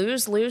this a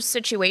lose-lose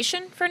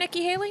situation for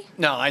Nikki Haley?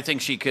 No, I think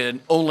she could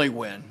only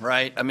win,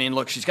 right? I mean,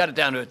 look, she's got it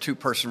down to a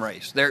two-person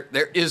race. There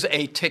is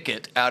a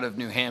ticket out of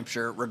New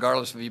Hampshire,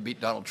 regardless if you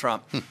beat Donald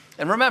Trump.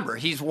 And remember,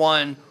 he's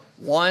won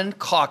one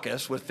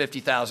caucus with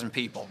 50,000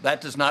 people. That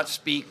does not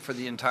speak for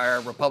the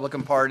entire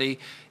Republican Party,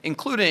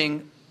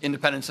 including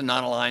independents and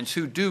non-aligneds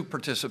who do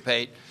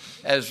participate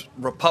as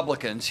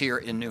Republicans here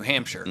in New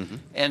Hampshire.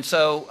 And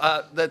so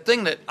the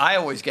thing that I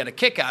always get a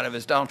kick out of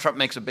is Donald Trump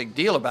makes a big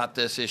deal about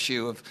this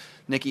issue of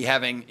Nikki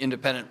having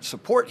independent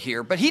support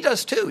here, but he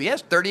does too. He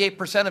has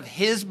 38% of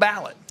his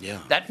ballot.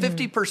 Yeah. That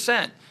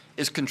 50%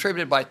 is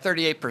contributed by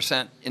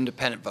 38%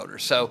 independent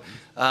voters. So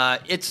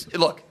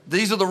look,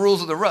 these are the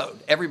rules of the road.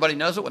 Everybody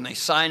knows it when they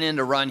sign in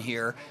to run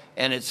here,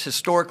 and it's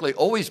historically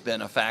always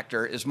been a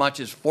factor. As much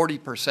as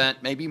 40%,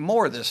 maybe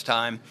more this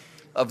time,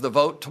 of the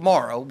vote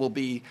tomorrow will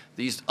be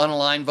these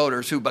unaligned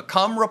voters who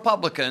become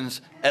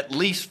Republicans at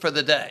least for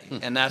the day.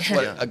 And that's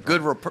what a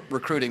good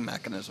recruiting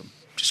mechanism.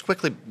 Just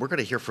quickly, we're going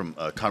to hear from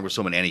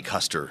Congresswoman Annie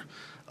Kuster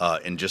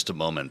in just a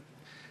moment.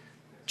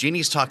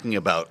 Jeannie's talking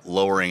about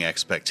lowering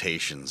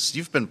expectations.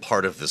 You've been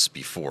part of this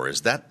before.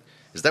 Is that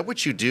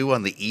what you do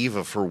on the eve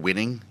of her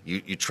winning?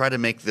 You try to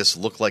make this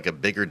look like a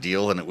bigger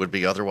deal than it would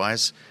be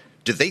otherwise?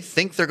 Do they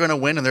think they're going to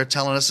win and they're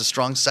telling us a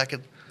strong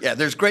second? Yeah,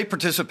 there's great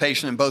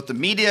participation in both the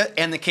media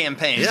and the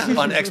campaign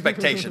on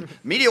expectation.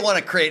 Media want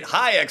to create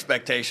high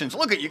expectations.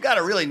 Look, you got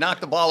to really knock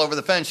the ball over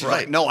the fence. She's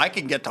like, no, I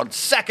can get to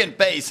second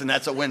base, and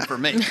that's a win for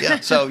me.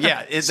 So,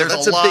 there's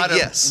a lot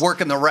of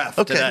work in the ref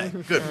today.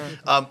 Good.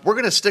 We're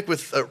going to stick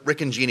with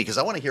Rick and Jeannie because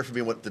I want to hear from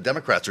you what the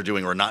Democrats are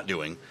doing or not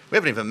doing. We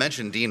haven't even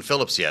mentioned Dean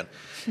Phillips yet.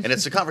 And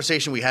it's a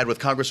conversation we had with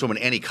Congresswoman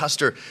Annie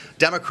Kuster,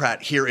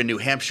 Democrat here in New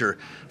Hampshire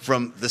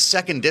from the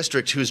 2nd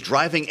District, who's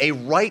driving a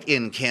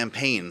write-in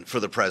campaign for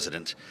the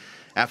president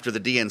after the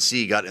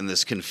DNC got in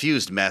this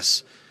confused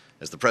mess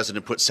as the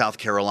president put South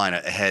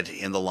Carolina ahead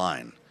in the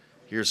line.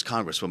 Here's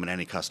Congresswoman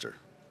Annie Kuster.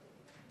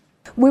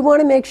 We want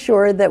to make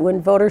sure that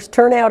when voters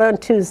turn out on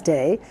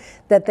Tuesday,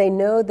 that they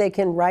know they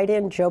can write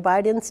in Joe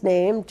Biden's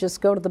name, just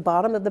go to the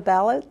bottom of the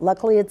ballot.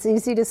 Luckily, it's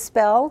easy to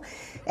spell.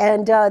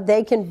 And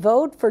they can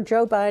vote for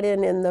Joe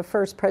Biden in the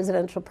first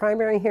presidential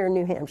primary here in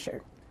New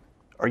Hampshire.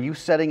 Are you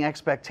setting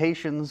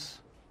expectations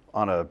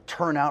on a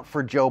turnout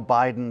for Joe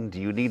Biden?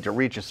 Do you need to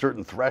reach a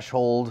certain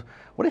threshold?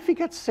 What if he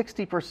gets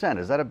 60%?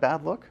 Is that a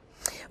bad look?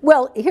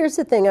 Well, here's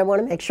the thing. I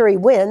want to make sure he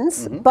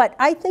wins, but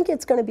I think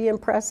it's going to be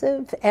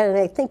impressive, and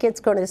I think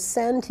it's going to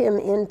send him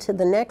into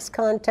the next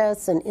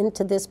contest and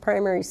into this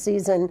primary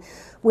season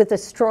with a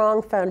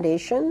strong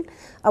foundation.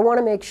 I want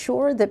to make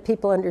sure that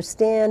people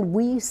understand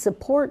we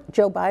support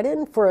Joe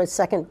Biden for a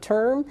second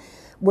term.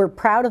 We're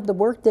proud of the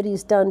work that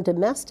he's done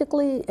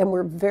domestically, and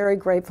we're very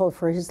grateful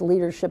for his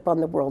leadership on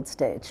the world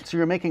stage. So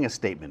you're making a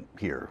statement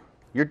here.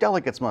 Your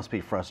delegates must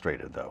be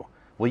frustrated, though.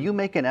 Will you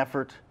make an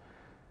effort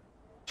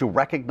to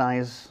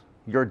recognize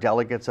your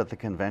delegates at the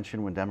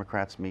convention when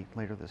Democrats meet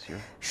later this year?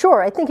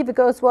 Sure. I think if it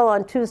goes well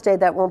on Tuesday,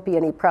 that won't be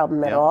any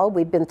problem at all.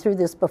 We've been through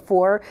this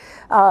before.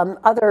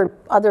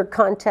 Other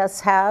contests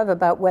have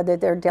about whether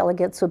their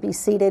delegates will be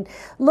seated.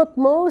 Look,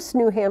 most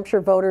New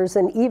Hampshire voters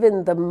and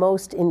even the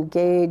most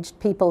engaged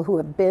people who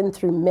have been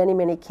through many,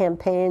 many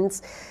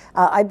campaigns,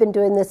 I've been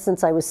doing this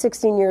since I was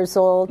 16 years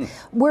old.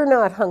 We're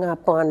not hung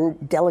up on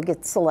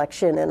delegate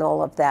selection and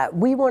all of that.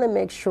 We want to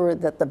make sure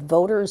that the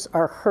voters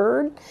are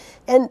heard.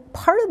 And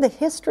part of the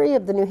history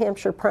of the New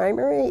Hampshire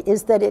primary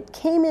is that it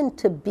came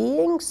into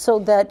being so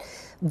that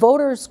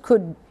voters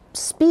could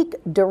speak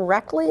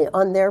directly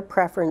on their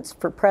preference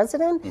for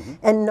president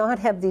and not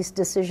have these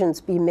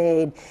decisions be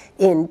made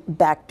in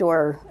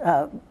backdoor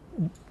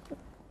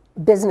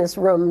business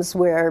rooms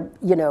where,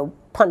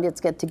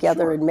 pundits get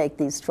together and make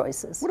these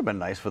choices. Would have been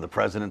nice for the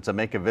president to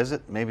make a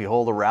visit, maybe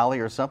hold a rally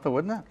or something,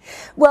 wouldn't it?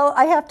 Well,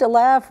 I have to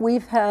laugh.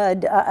 We've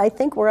had, I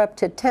think we're up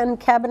to 10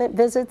 cabinet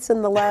visits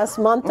in the last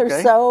month or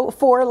so,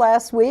 4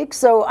 last week.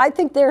 So I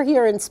think they're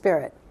here in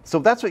spirit. So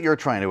that's what you're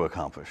trying to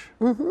accomplish.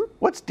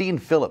 What's Dean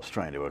Phillips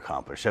trying to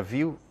accomplish? Have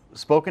you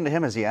spoken to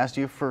him? Has he asked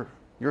you for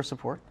your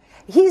support?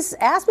 He's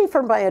asked me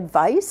for my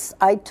advice.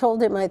 I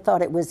told him I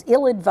thought it was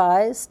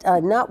ill-advised,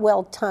 not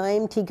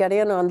well-timed. He got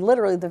in on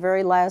literally the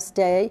very last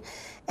day.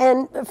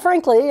 And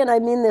frankly, and I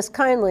mean this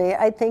kindly,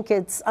 I think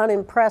it's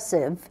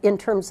unimpressive in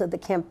terms of the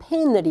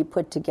campaign that he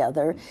put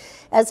together.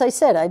 As I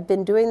said, I've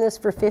been doing this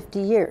for 50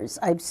 years.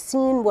 I've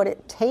seen what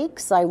it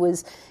takes. I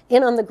was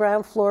in on the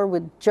ground floor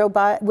with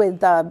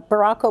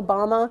Barack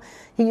Obama.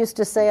 He used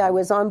to say I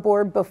was on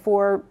board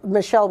before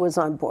Michelle was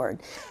on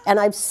board. And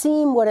I've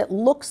seen what it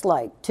looks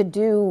like to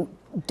do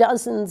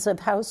dozens of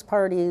house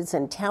parties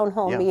and town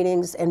hall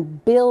meetings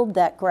and build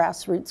that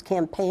grassroots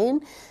campaign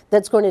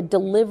that's going to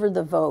deliver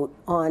the vote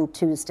on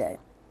Tuesday.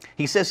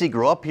 He says he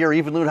grew up here,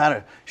 even learned how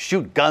to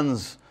shoot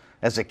guns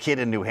as a kid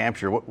in New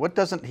Hampshire. What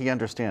doesn't he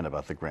understand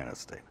about the Granite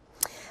State?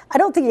 I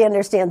don't think he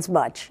understands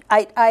much.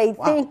 I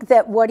think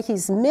that what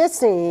he's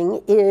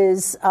missing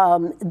is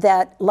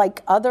that,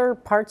 like other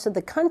parts of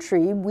the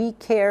country, we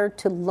care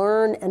to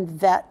learn and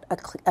vet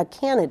a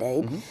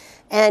candidate.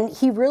 And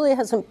he really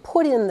hasn't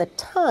put in the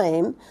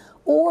time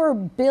or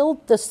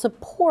built the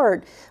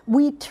support.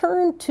 We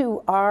turn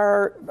to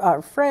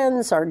our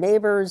friends, our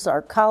neighbors,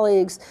 our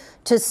colleagues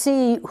to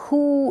see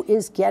who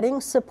is getting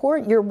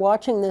support. You're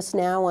watching this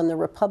now on the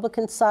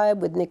Republican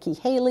side with Nikki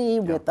Haley,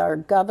 with our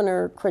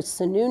governor, Chris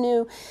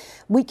Sununu.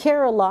 We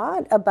care a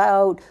lot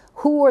about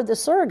who are the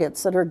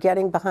surrogates that are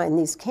getting behind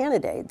these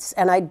candidates.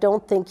 And I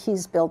don't think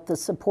he's built the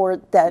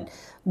support that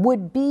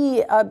would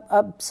be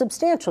a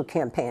substantial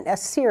campaign, a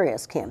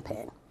serious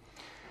campaign.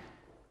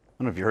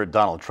 I don't know if you heard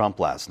Donald Trump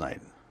last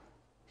night.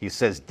 He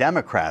says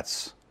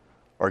Democrats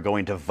are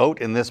going to vote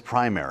in this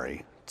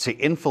primary to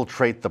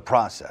infiltrate the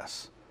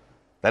process.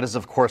 That is,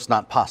 of course,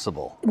 not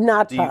possible.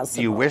 Not possible.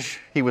 Do you wish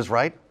he was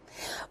right?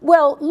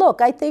 Well,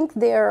 look, I think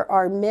there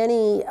are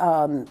many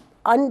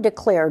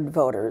undeclared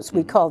voters,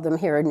 we call them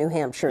here in New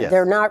Hampshire.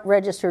 They're not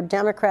registered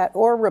Democrat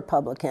or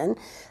Republican.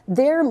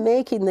 They're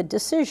making the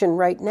decision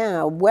right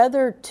now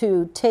whether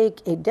to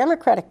take a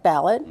Democratic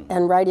ballot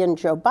and write in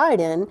Joe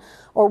Biden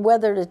or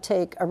whether to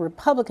take a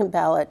Republican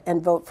ballot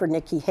and vote for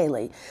Nikki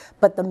Haley.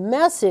 But the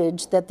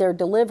message that they're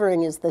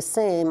delivering is the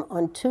same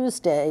on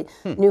Tuesday.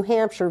 New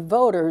Hampshire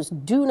voters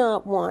do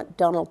not want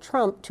Donald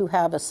Trump to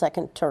have a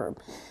second term.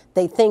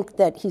 They think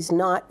that he's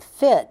not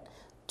fit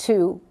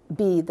to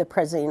be the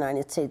President of the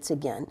United States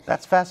again.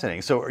 That's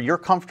fascinating. So you're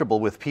comfortable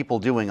with people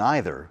doing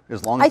either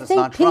as long as it's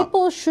not Trump? I think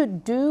people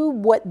should do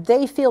what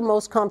they feel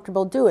most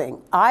comfortable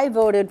doing. I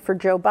voted for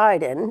Joe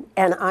Biden,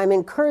 and I'm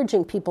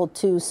encouraging people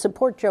to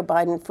support Joe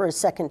Biden for a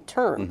second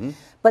term.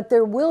 But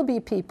there will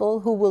be people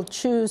who will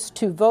choose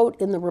to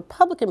vote in the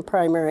Republican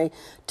primary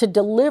to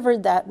deliver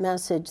that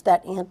message,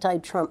 that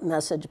anti-Trump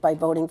message, by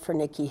voting for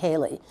Nikki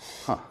Haley.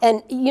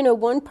 And,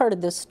 one part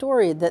of this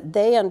story that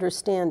they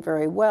understand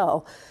very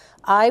well,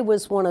 I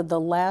was one of the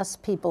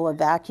last people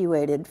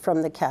evacuated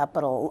from the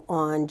Capitol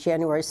on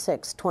January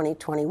 6,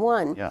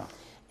 2021.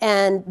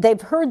 And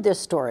they've heard this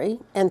story,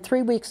 and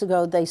 3 weeks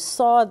ago they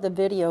saw the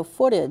video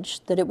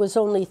footage that it was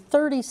only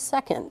 30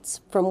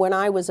 seconds from when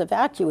I was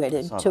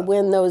evacuated to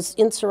when those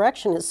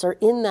insurrectionists are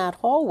in that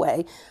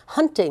hallway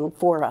hunting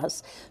for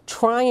us,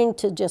 trying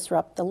to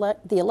disrupt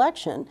the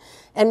election.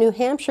 And New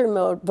Hampshire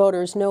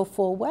voters know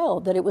full well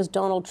that it was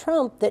Donald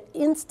Trump that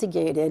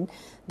instigated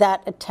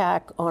that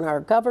attack on our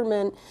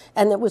government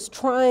and that was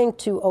trying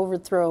to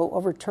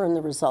overturn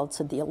the results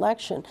of the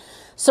election.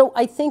 So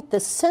I think the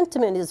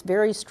sentiment is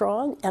very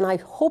strong, and I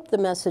hope the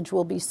message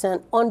will be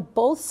sent on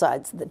both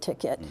sides of the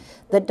ticket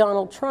that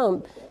Donald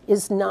Trump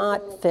is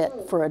not fit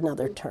for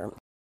another term.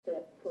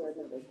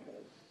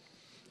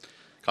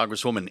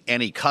 Congresswoman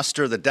Annie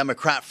Kuster, the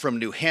Democrat from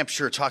New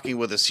Hampshire, talking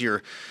with us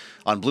here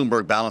on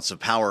Bloomberg Balance of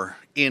Power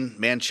in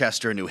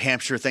Manchester, New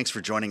Hampshire. Thanks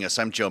for joining us.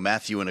 I'm Joe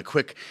Matthew, and a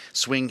quick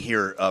swing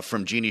here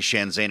from Jeannie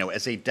Shanzano.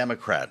 As a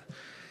Democrat,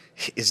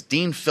 is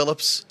Dean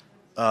Phillips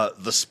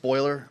the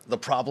spoiler, the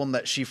problem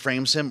that she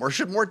frames him, or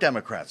should more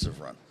Democrats have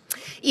run?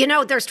 You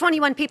know, there's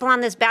 21 people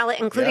on this ballot,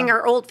 including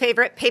our old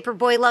favorite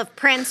paperboy love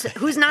Prince,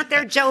 who's not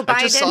there, Joe Biden.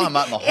 I just saw him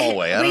out in the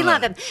hallway. We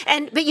love him.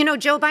 But, you know,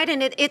 Joe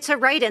Biden, it's a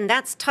write-in.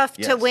 That's tough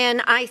to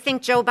win. I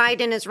think Joe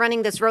Biden is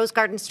running this Rose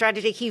Garden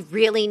strategy. He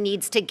really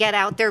needs to get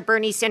out there.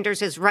 Bernie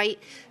Sanders is right.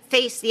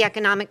 Face the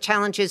economic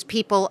challenges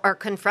people are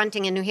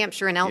confronting in New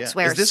Hampshire and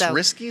elsewhere. Is this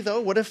risky,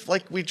 though? What if,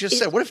 like we just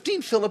said, what if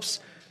Dean Phillips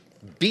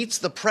beats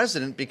the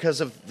president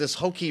because of this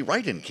hokey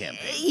write-in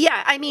campaign?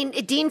 Yeah, I mean,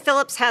 Dean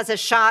Phillips has a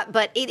shot,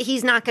 but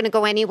he's not going to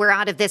go anywhere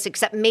out of this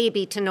except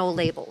maybe to no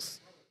labels.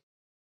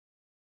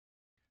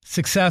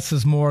 Success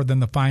is more than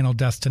the final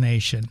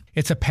destination.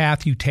 It's a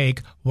path you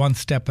take one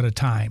step at a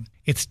time.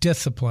 It's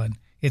discipline,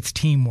 it's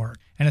teamwork,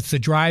 and it's the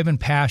drive and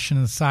passion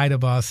inside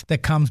of us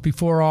that comes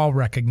before all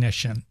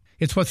recognition.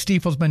 It's what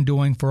Stifel's been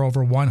doing for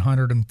over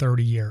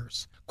 130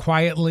 years.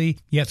 Quietly,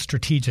 yet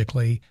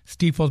strategically,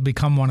 Stifel's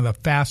become one of the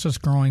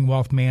fastest growing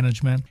wealth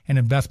management and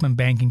investment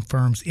banking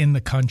firms in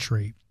the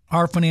country.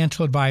 Our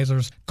financial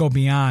advisors go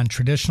beyond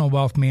traditional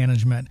wealth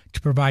management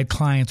to provide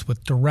clients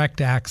with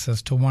direct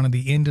access to one of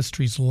the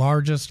industry's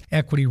largest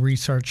equity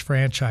research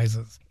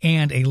franchises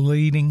and a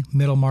leading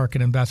middle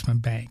market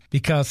investment bank,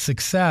 because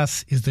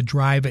success is the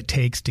drive it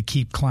takes to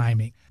keep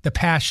climbing, the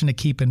passion to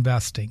keep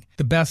investing,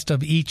 the best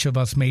of each of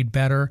us made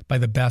better by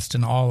the best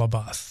in all of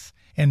us.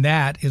 And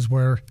that is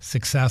where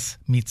success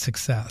meets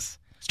success.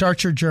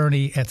 Start your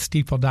journey at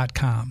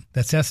Stifel.com.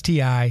 That's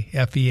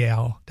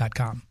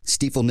STIFEL.com.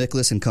 Stifel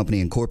Nicholas and Company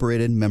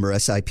Incorporated, member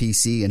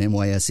SIPC and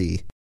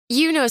NYSE.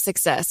 You know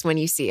success when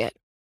you see it.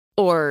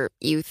 Or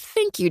you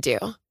think you do.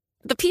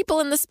 The people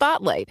in the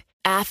spotlight.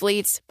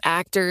 Athletes,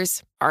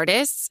 actors,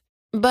 artists.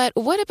 But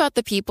what about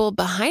the people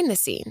behind the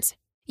scenes?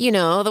 You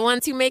know, the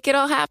ones who make it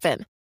all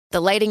happen. The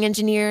lighting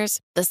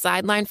engineers, the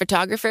sideline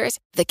photographers,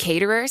 the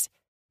caterers.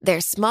 They're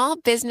small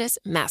business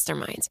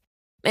masterminds.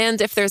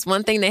 And if there's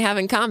one thing they have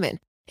in common,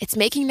 it's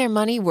making their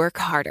money work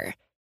harder.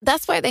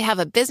 That's why they have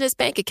a business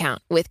bank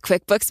account with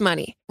QuickBooks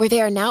Money, where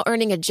they are now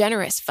earning a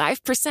generous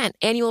 5%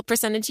 annual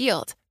percentage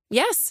yield.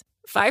 Yes,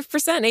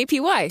 5%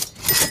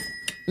 APY.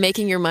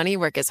 Making your money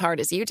work as hard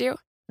as you do?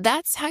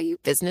 That's how you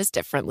business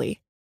differently.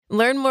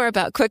 Learn more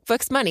about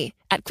QuickBooks Money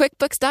at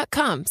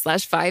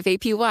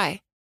quickbooks.com/5APY.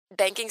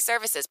 Banking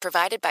services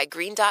provided by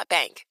Green Dot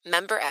Bank.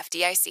 Member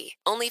FDIC.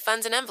 Only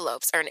funds and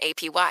envelopes earn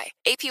APY.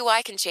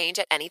 APY can change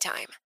at any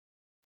time.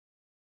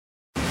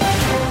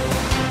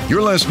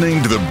 You're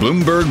listening to the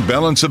Bloomberg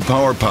Balance of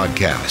Power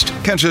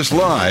podcast. Catch us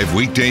live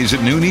weekdays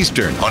at noon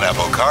Eastern on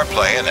Apple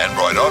CarPlay and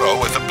Android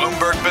Auto with the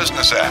Bloomberg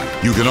Business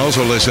app. You can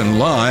also listen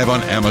live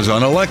on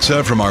Amazon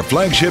Alexa from our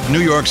flagship New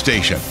York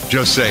station.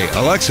 Just say,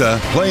 Alexa,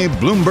 play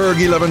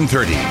Bloomberg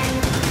 1130.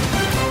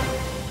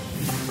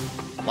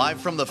 Live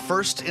from the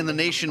first in the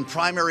nation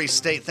primary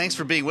state. Thanks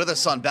for being with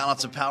us on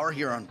Balance of Power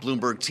here on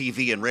Bloomberg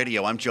TV and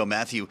radio. I'm Joe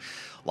Matthew,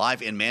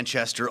 live in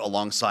Manchester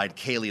alongside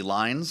Kaylee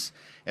Lines.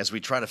 As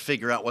we try to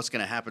figure out what's going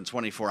to happen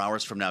 24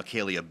 hours from now,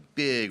 Kaylee, a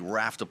big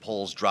raft of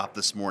polls dropped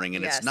this morning.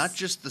 And It's not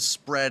just the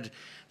spread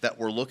that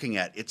we're looking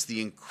at. It's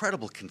the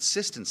incredible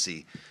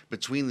consistency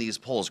between these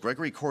polls.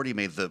 Gregory Cordy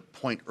made the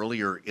point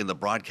earlier in the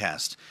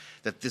broadcast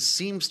that this die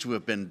seems to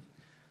have been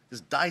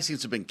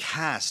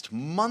cast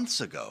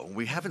months ago.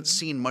 We haven't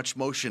seen much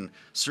motion,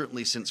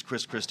 certainly since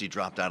Chris Christie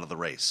dropped out of the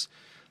race.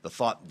 The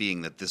thought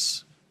being that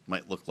this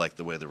might look like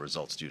the way the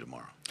results do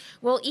tomorrow.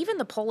 Well, even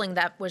the polling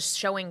that was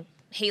showing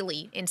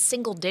Haley in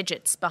single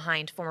digits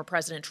behind former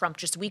President Trump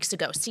just weeks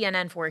ago.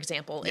 CNN, for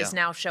example, is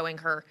now showing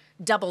her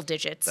double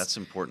digits. That's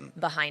important.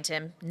 Behind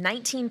him.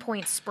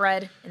 19-point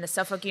spread in the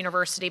Suffolk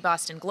University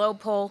Boston Globe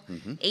poll.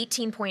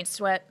 18-point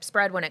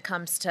spread when it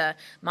comes to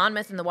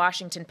Monmouth and the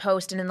Washington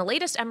Post. And in the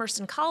latest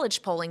Emerson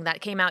College polling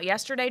that came out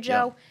yesterday,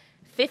 Joe,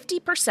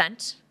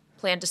 50%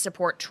 plan to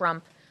support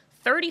Trump,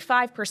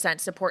 35%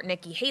 support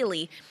Nikki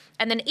Haley,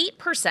 and then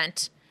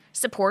 8%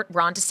 support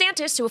Ron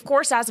DeSantis, who, of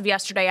course, as of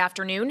yesterday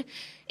afternoon,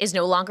 is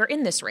no longer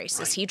in this race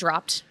as he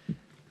dropped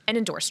and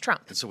endorsed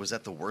Trump. And so was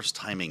that the worst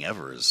timing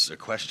ever is a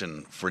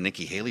question for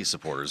Nikki Haley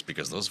supporters,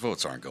 because those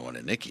votes aren't going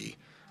to Nikki.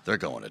 They're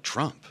going to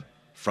Trump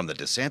from the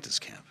DeSantis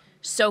camp.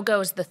 So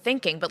goes the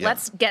thinking. But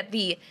let's get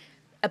the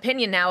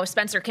opinion now of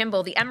Spencer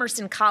Kimball, the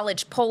Emerson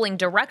College polling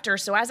director.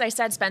 So as I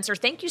said, Spencer,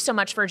 thank you so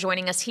much for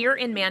joining us here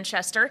in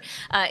Manchester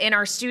in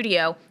our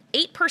studio.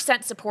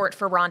 8% support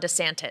for Ron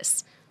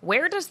DeSantis.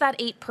 Where does that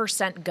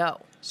 8% go?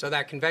 So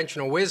that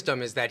conventional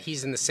wisdom is that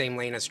he's in the same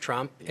lane as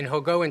Trump, and he'll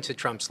go into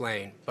Trump's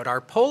lane. But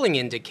our polling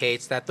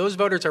indicates that those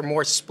voters are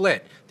more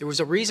split. There was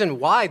a reason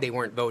why they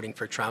weren't voting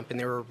for Trump, and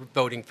they were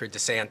voting for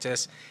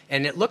DeSantis.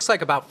 And it looks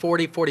like about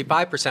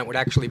 45% would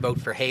actually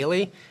vote for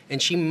Haley,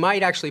 and she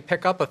might actually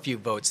pick up a few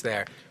votes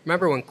there.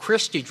 Remember when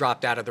Christie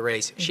dropped out of the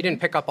race, she didn't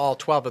pick up all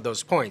 12 of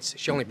those points.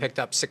 She only picked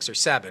up 6 or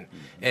 7.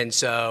 And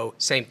so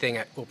same thing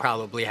will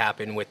probably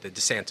happen with the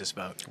DeSantis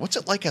vote. What's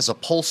it like as a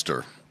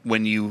pollster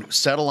when you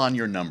settle on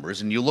your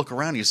numbers and you look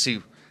around, you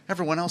see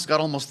everyone else got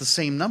almost the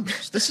same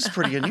numbers? This is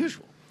pretty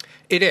unusual.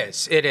 It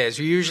is.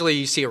 Usually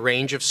you see a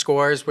range of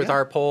scores with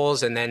our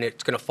polls, and then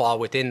it's going to fall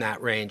within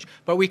that range.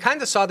 But we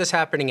kind of saw this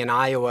happening in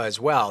Iowa as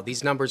well.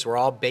 These numbers were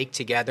all baked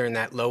together in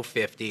that low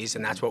 50s,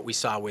 and that's what we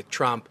saw with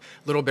Trump.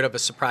 A little bit of a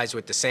surprise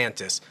with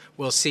DeSantis.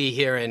 We'll see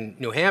here in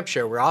New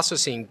Hampshire, we're also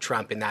seeing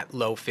Trump in that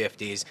low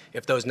 50s.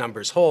 If those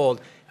numbers hold,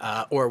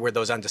 or where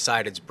those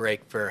undecideds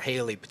break for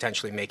Haley,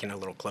 potentially making it a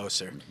little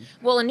closer.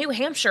 Well, in New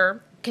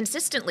Hampshire,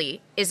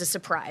 consistently is a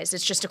surprise.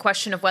 It's just a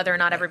question of whether or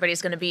not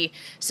everybody's going to be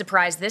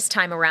surprised this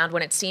time around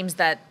when it seems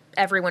that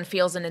everyone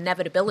feels an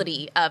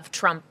inevitability of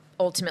Trump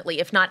ultimately,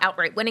 if not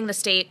outright winning the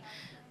state.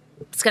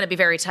 It's going to be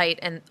very tight,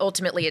 and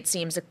ultimately it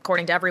seems,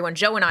 according to everyone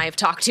Joe and I have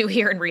talked to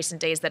here in recent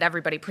days, that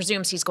everybody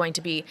presumes he's going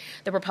to be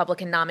the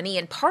Republican nominee.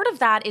 And part of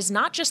that is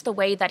not just the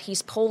way that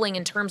he's polling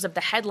in terms of the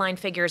headline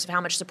figures of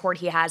how much support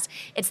he has,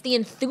 it's the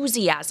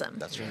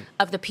enthusiasm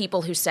of the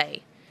people who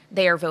say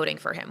they are voting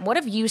for him. What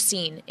have you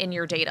seen in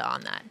your data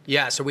on that?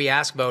 Yeah, so we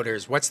ask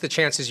voters, what's the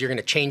chances you're going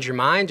to change your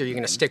mind or you're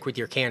going to stick with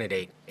your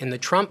candidate? And the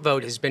Trump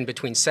vote has been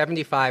between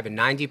 75 and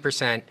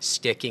 90%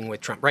 sticking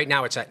with Trump. Right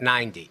now it's at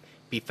 90.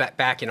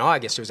 Back in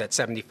August, it was at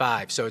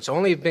 75. So it's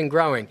only been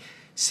growing.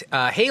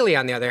 Haley,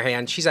 on the other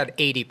hand, she's at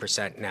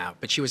 80% now,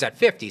 but she was at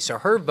 50. So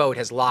her vote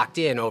has locked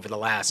in over the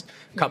last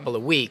couple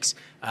of weeks.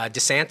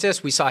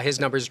 DeSantis, we saw his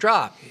numbers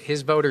drop.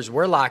 His voters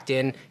were locked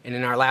in, and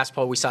in our last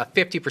poll, we saw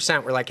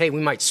 50% were like, hey, we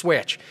might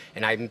switch.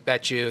 And I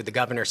bet you the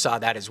governor saw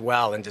that as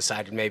well and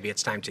decided maybe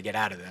it's time to get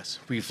out of this.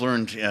 We've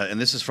learned, and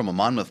this is from a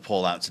Monmouth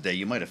poll out today,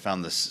 you might have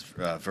found this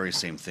very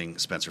same thing,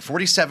 Spencer.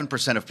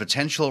 47% of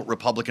potential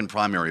Republican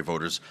primary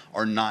voters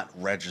are not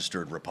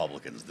registered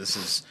Republicans. This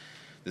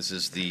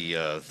is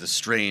the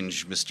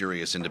strange,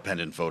 mysterious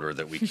independent voter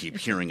that we keep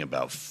hearing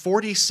about.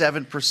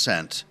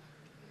 47%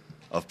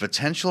 of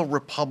potential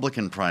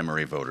Republican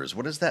primary voters.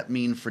 What does that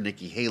mean for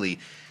Nikki Haley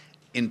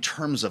in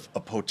terms of a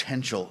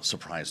potential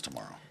surprise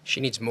tomorrow? She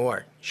needs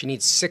more. She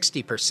needs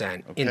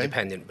 60%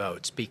 independent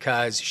votes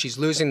because she's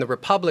losing the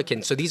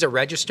Republicans. So these are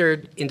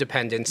registered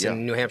independents.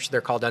 In New Hampshire, they're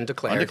called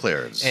undeclared.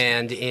 Undeclareds.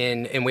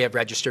 And we have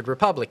registered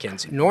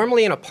Republicans.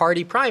 Normally in a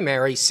party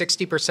primary,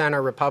 60%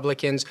 are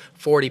Republicans,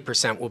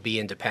 40% will be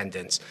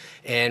independents.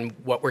 And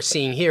what we're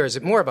seeing here is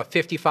more of a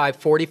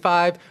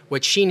 55-45.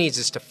 What she needs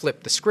is to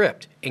flip the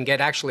script and get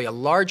actually a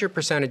larger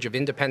percentage of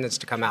independents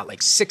to come out,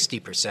 like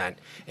 60%,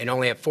 and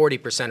only have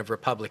 40% of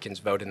Republicans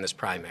vote in this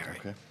primary.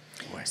 Okay.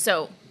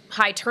 So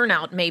high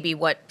turnout may be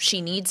what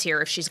she needs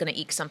here if she's going to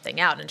eke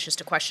something out. And it's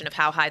just a question of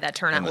how high that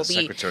turnout will be.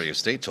 And the Secretary of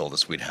State told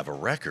us we'd have a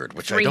record,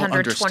 which I don't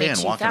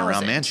understand walking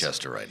around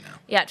Manchester right now.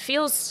 Yeah, it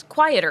feels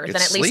quieter than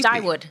at least I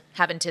would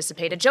have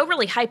anticipated. Joe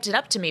really hyped it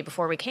up to me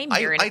before we came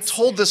here. I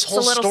told this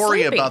whole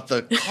story about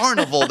the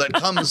carnival that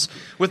comes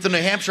with the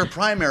New Hampshire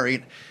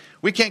primary.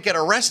 We can't get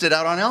arrested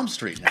out on Elm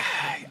Street now.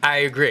 I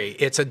agree.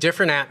 It's a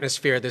different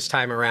atmosphere this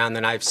time around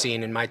than I've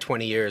seen in my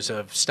 20 years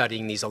of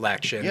studying these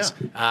elections.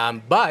 Yeah.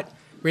 But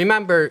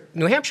remember,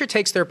 New Hampshire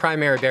takes their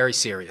primary very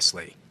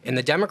seriously. And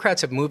the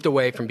Democrats have moved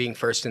away from being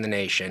first in the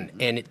nation.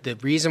 And the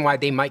reason why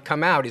they might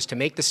come out is to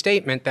make the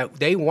statement that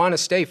they want to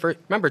stay first.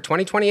 Remember,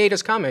 2028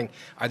 is coming.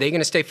 Are they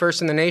going to stay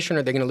first in the nation, or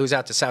are they going to lose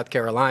out to South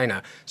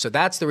Carolina? So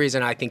that's the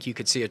reason I think you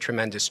could see a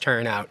tremendous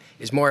turnout,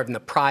 is more of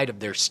the pride of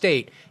their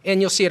state. And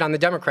you'll see it on the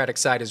Democratic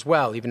side as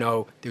well, even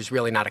though there's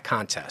really not a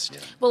contest.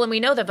 Well, and we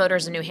know that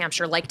voters in New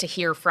Hampshire like to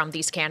hear from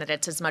these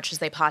candidates as much as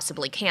they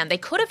possibly can. They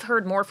could have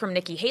heard more from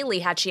Nikki Haley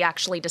had she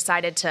actually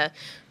decided to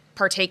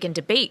partake in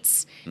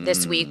debates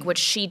this week, which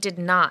she did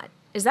not.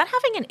 Is that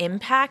having an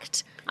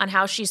impact on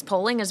how she's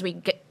polling as we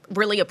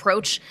really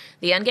approach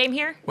the end game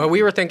here? Well,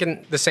 we were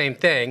thinking the same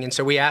thing, and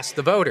so we asked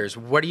the voters,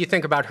 what do you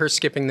think about her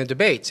skipping the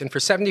debates? And for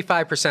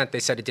 75%, they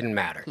said it didn't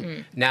matter.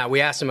 Now,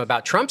 we asked them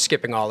about Trump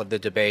skipping all of the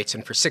debates,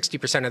 and for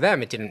 60% of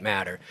them, it didn't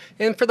matter.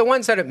 And for the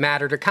ones that it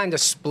mattered, it kind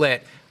of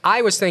split.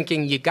 I was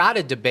thinking you got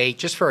to debate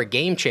just for a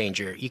game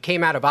changer. You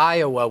came out of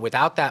Iowa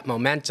without that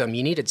momentum.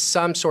 You needed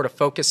some sort of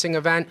focusing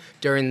event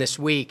during this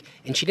week,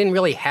 and she didn't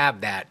really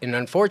have that. And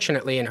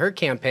unfortunately, in her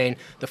campaign,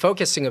 the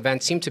focusing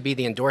event seemed to be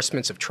the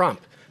endorsements of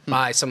Trump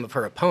by some of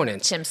her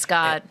opponents. Tim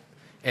Scott,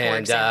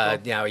 and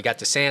you know, he got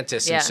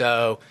DeSantis, and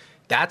so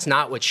that's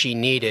not what she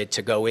needed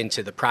to go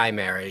into the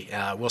primary.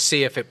 We'll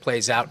see if it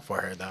plays out for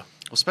her, though.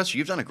 Well, Spencer,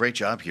 you've done a great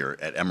job here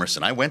at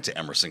Emerson. I went to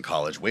Emerson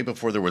College way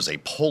before there was a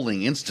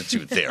polling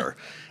institute there.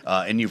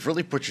 And you've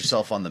really put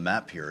yourself on the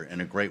map here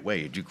in a great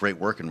way. You do great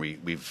work, and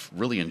we've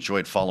really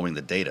enjoyed following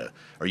the data.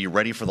 Are you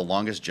ready for the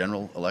longest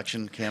general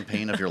election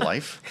campaign of your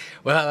life?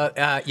 Well,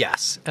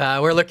 yes.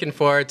 We're looking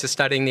forward to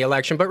studying the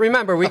election. But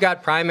remember, we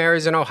got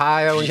primaries in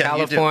Ohio and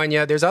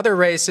California. There's other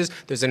races.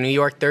 There's a New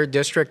York 3rd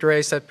District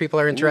race that people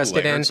are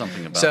interested in.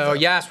 Something about so, that.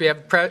 Yes, we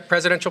have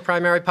presidential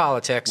primary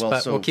politics,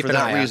 but we'll keep an eye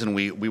out. For that reason,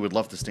 we would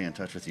love to stay in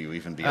touch with you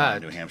even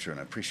beyond New Hampshire, and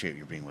I appreciate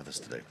you being with us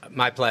today.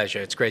 My pleasure.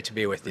 It's great to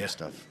be with you. Good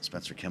stuff.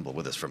 Spencer Kimball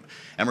with us from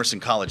Emerson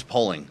College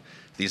polling.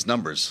 These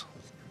numbers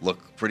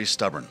look pretty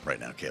stubborn right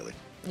now, Kaylee.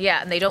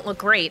 Yeah, and they don't look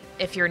great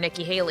if you're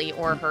Nikki Haley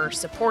or her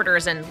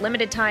supporters. And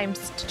limited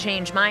times to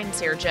change minds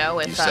here, Joe.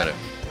 If you said it.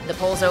 The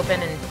polls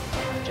open in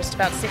just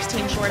about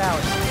 16 short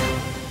hours.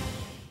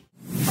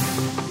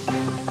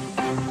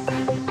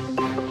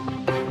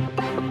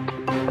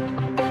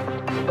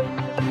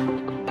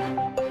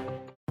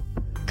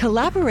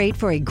 Collaborate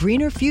for a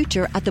greener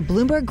future at the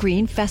Bloomberg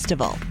Green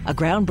Festival, a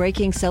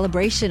groundbreaking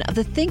celebration of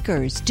the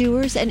thinkers,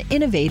 doers, and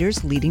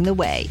innovators leading the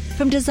way.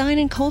 From design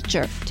and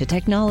culture to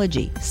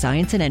technology,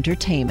 science, and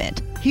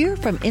entertainment. Hear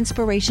from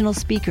inspirational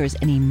speakers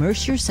and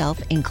immerse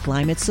yourself in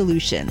climate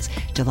solutions.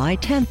 July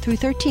 10th through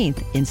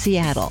 13th in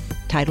Seattle.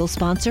 Title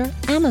sponsor,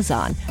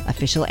 Amazon.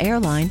 Official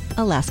airline,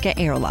 Alaska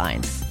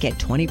Airlines. Get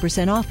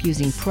 20% off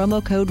using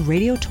promo code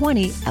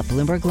radio20 at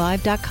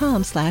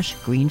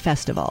BloombergLive.com/Green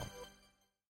Festival.